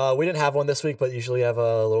 We didn't have one this week, but usually have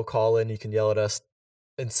a little call in. You can yell at us,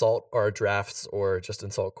 insult our drafts, or just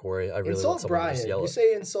insult Corey. I really want Insult someone to Brian. just yell You at.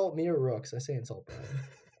 say insult me or Rooks. I say insult Brian.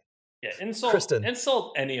 Yeah, insult Kristen.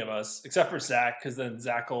 insult any of us except for Zach, because then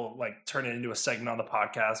Zach will like turn it into a segment on the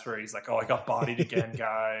podcast where he's like, "Oh, I got bodied again,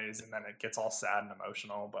 guys," and then it gets all sad and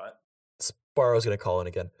emotional. But Sparrow's gonna call in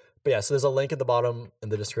again. But yeah, so there's a link in the bottom in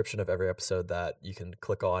the description of every episode that you can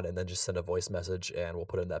click on and then just send a voice message and we'll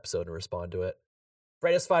put it in the episode and respond to it.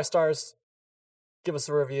 Rate us 5 stars. Give us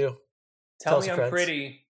a review. tell us me your I'm friends.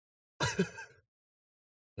 pretty.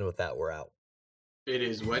 And with that, we're out. It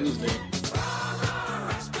is Wednesday.